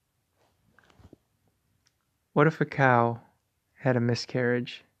 What if a cow had a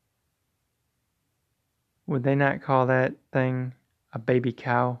miscarriage? Would they not call that thing a baby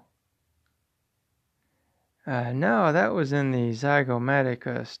cow? No, that was in the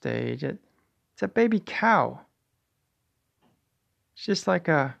zygomatic stage. It's a baby cow. It's just like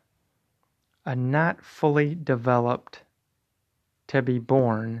a not fully developed to be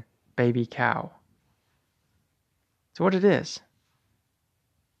born baby cow. It's what it is.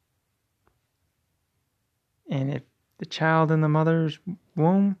 And if the child in the mother's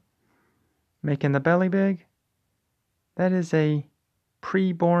womb, making the belly big, that is a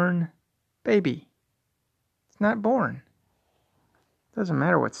pre-born baby. It's not born. Doesn't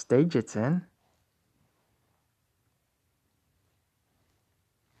matter what stage it's in.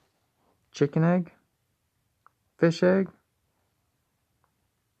 Chicken egg, fish egg.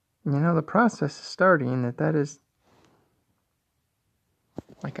 You know, the process is starting that is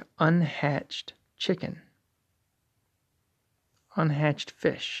like an unhatched chicken, unhatched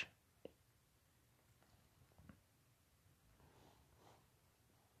fish.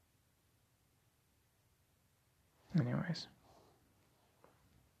 Anyways,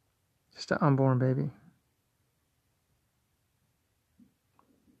 just an unborn baby.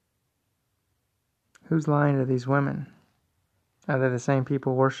 Who's lying to these women? Are they the same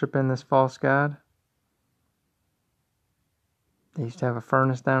people worshiping this false god? They used to have a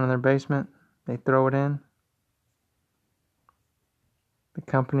furnace down in their basement. They throw it in. The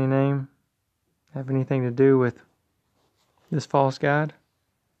company name have anything to do with this false god?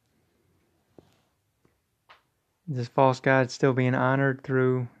 Is this false god still being honored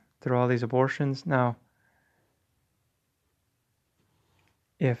through all these abortions? Now,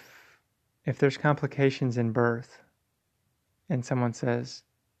 if there's complications in birth and someone says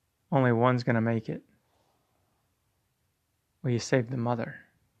only one's going to make it, well, you save the mother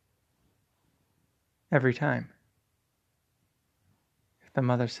every time. If the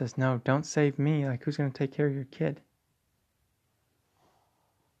mother says, no, don't save me, like, who's going to take care of your kid?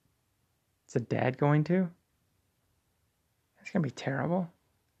 Is the dad going to? It's going to be terrible.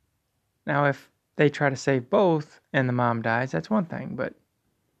 Now, if they try to save both and the mom dies, that's one thing, but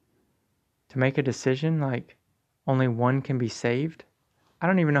to make a decision like only one can be saved, I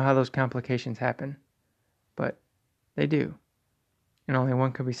don't even know how those complications happen, but they do. And only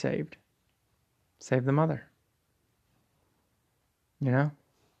one can be saved. Save the mother. You know?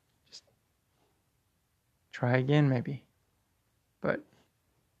 Just try again, maybe. But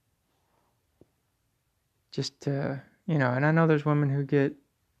just and I know there's women who they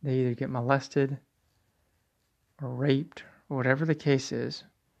either get molested or raped or whatever the case is.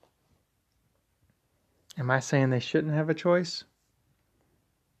 Am I saying they shouldn't have a choice?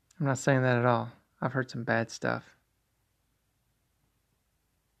 I'm not saying that at all. I've heard some bad stuff.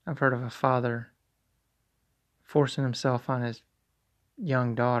 I've heard of a father forcing himself on his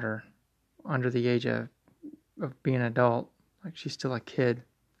young daughter under the age of being an adult, like she's still a kid.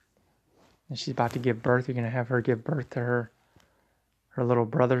 And she's about to give birth. You're going to have her give birth to her little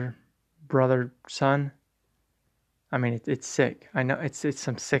brother, son. I mean, it's sick. I know it's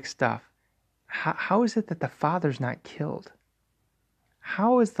some sick stuff. How is it that the father's not killed?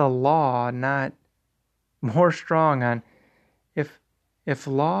 How is the law not more strong on if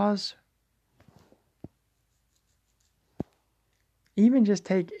laws, even just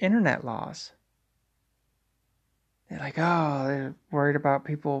take internet laws, they're like, oh, they're worried about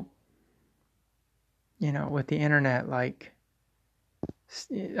people, with the internet, like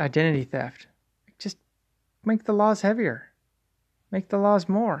identity theft. Just make the laws heavier. Make the laws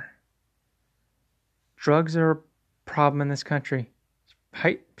more. Drugs are a problem in this country.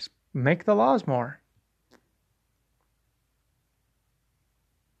 Make the laws more.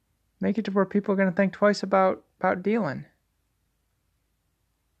 Make it to where people are going to think twice about dealing.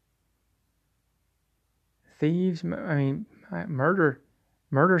 Thieves, I mean, murder.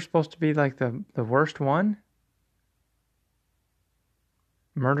 Murder's supposed to be like the worst one.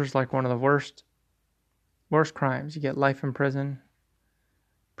 Murder's like one of the worst crimes. You get life in prison,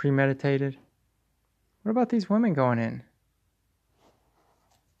 premeditated. What about these women going in?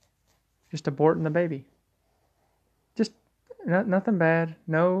 Just aborting the baby. Just nothing bad.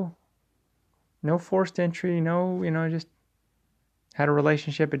 No forced entry. No, just had a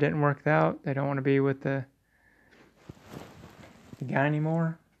relationship. It didn't work out. They don't want to be with the guy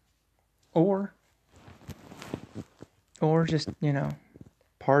anymore. Or just,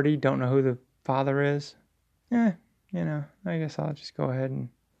 party, don't know who the father is. I guess I'll just go ahead and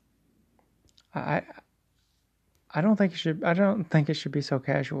I don't think it should be so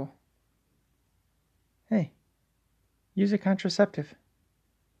casual. Hey, use a contraceptive.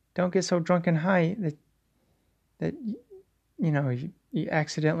 Don't get so drunk and high that you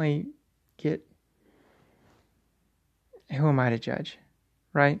accidentally get. Who am I to judge,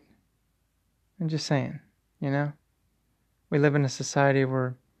 right? I'm just saying, we live in a society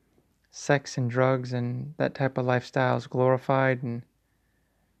where sex and drugs and that type of lifestyle is glorified, and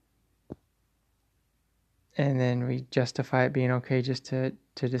then we justify it being okay just to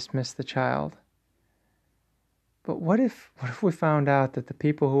dismiss the child. But what if we found out that the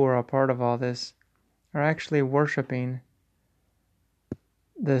people who are a part of all this are actually worshiping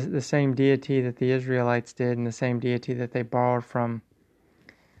the same deity that the Israelites did, and the same deity that they borrowed from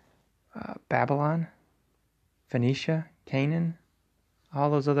Babylon, Phoenicia, Canaan,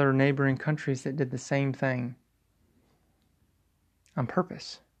 all those other neighboring countries that did the same thing on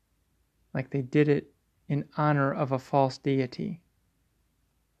purpose. Like they did it in honor of a false deity.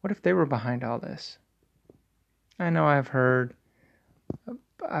 What if they were behind all this? I know I've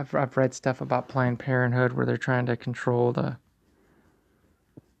read stuff about Planned Parenthood where they're trying to control the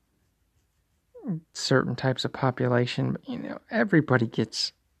certain types of population. But, everybody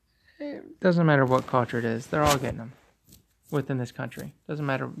gets, it doesn't matter what culture it is, they're all getting them within this country. Doesn't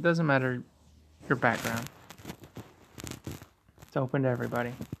matter your background. It's open to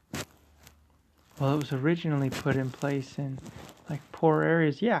everybody. Well, it was originally put in place in poor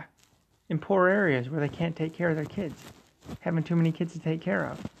areas. Yeah, in poor areas where they can't take care of their kids. Having too many kids to take care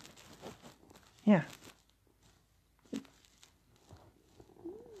of. Yeah.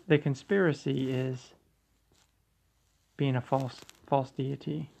 The conspiracy is being a false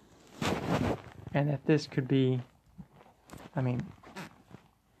deity. And that this could be, it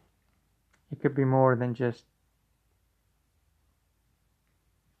could be more than just,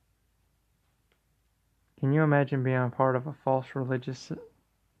 can you imagine being a part of a false religious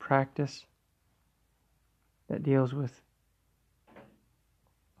practice that deals with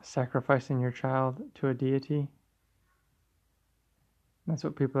sacrificing your child to a deity? That's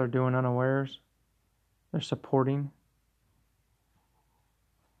what people are doing unawares. They're supporting.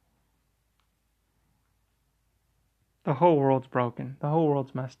 The whole world's broken. The whole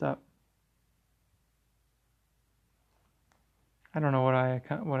world's messed up. I don't know what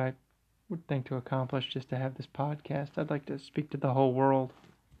I would think to accomplish just to have this podcast. I'd like to speak to the whole world.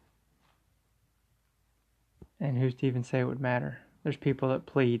 And who's to even say it would matter? There's people that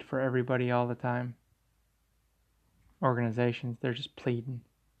plead for everybody all the time. Organizations, they're just pleading.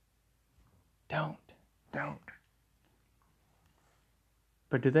 Don't.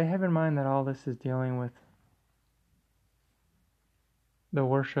 But do they have in mind that all this is dealing with the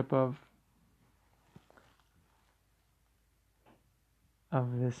worship of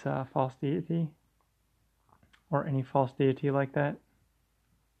this false deity? Or any false deity like that?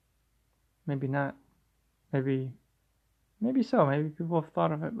 Maybe not. Maybe so. Maybe people have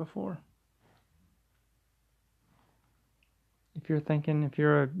thought of it before. If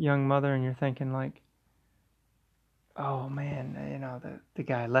you're a young mother and you're thinking oh man, the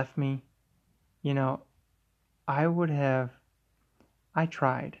guy left me, I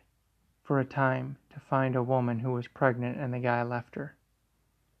tried for a time to find a woman who was pregnant and the guy left her.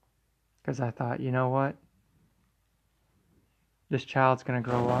 Because I thought, you know what? This child's going to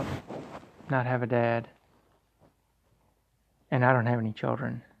grow up, not have a dad, and I don't have any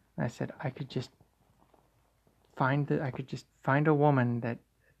children. I said, I could just find a woman that,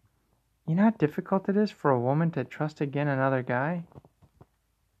 you know how difficult it is for a woman to trust again another guy?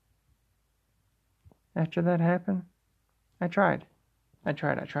 After that happened, I tried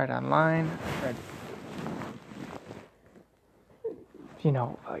online. I tried,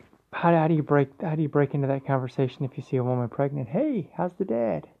 how do you break into that conversation if you see a woman pregnant? Hey, how's the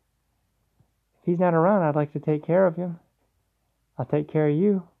dad? If he's not around, I'd like to take care of him. I'll take care of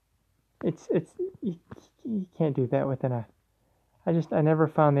you. You can't do that within I never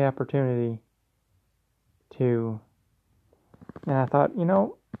found the opportunity to, and I thought,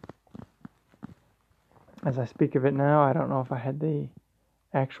 as I speak of it now, I don't know if I had the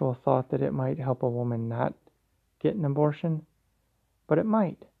actual thought that it might help a woman not get an abortion, but it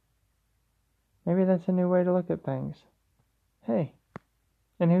might. Maybe that's a new way to look at things. Hey,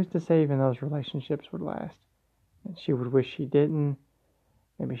 and who's to say even those relationships would last? and she would wish she didn't.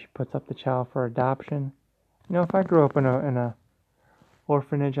 Maybe she puts up the child for adoption. If I grew up in a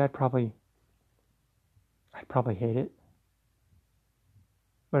orphanage, I'd probably hate it.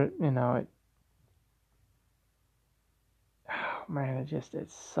 But it oh man,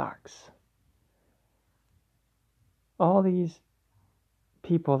 it sucks. All these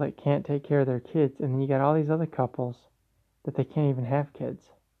people that can't take care of their kids, and then you got all these other couples that they can't even have kids.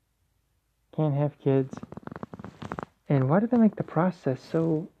 Can't have kids. And why do they make the process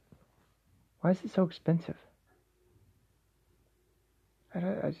why is it so expensive?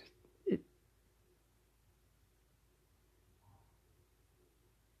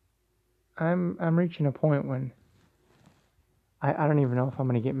 I'm reaching a point when I don't even know if I'm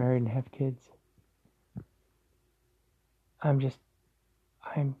going to get married and have kids. I'm just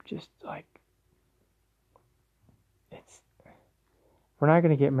like, we're not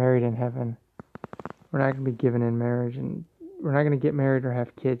going to get married in heaven. We're not going to be given in marriage, and we're not going to get married or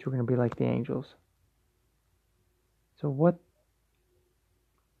have kids. We're going to be like the angels. So what,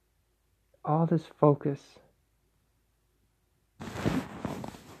 all this focus,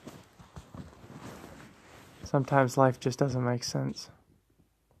 sometimes life just doesn't make sense.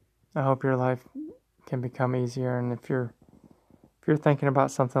 I hope your life can become easier, and if you're thinking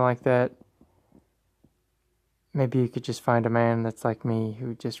about something like that, maybe you could just find a man that's like me,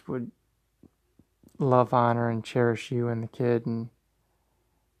 who just would love, honor, and cherish you and the kid, and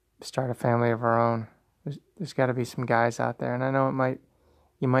start a family of our own. There's got to be some guys out there, and I know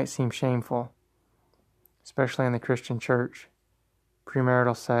you might seem shameful, especially in the Christian church.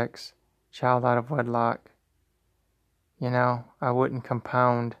 Premarital sex, child out of wedlock. I wouldn't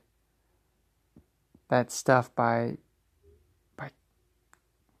compound that stuff by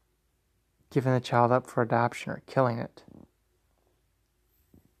giving the child up for adoption or killing it.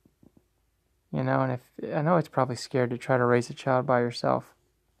 And I know it's probably scared to try to raise a child by yourself.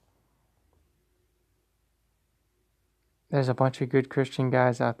 There's a bunch of good Christian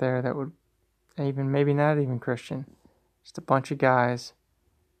guys out there that would, even maybe not even Christian, just a bunch of guys,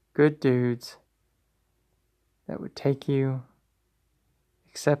 good dudes, that would take you,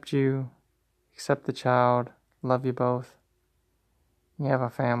 accept the child, love you both. You have a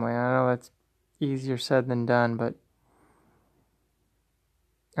family. I know that's easier said than done, but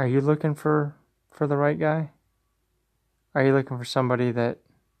are you looking for the right guy? Are you looking for somebody that,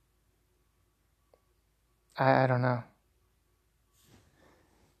 I don't know,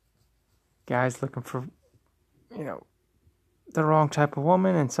 guys looking for, the wrong type of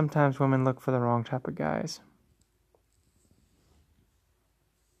woman, and sometimes women look for the wrong type of guys.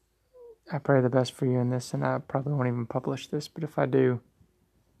 I pray the best for you in this, and I probably won't even publish this, but if I do,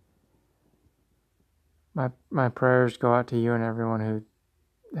 my prayers go out to you and everyone who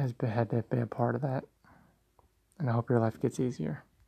has had to be a part of that. And I hope your life gets easier.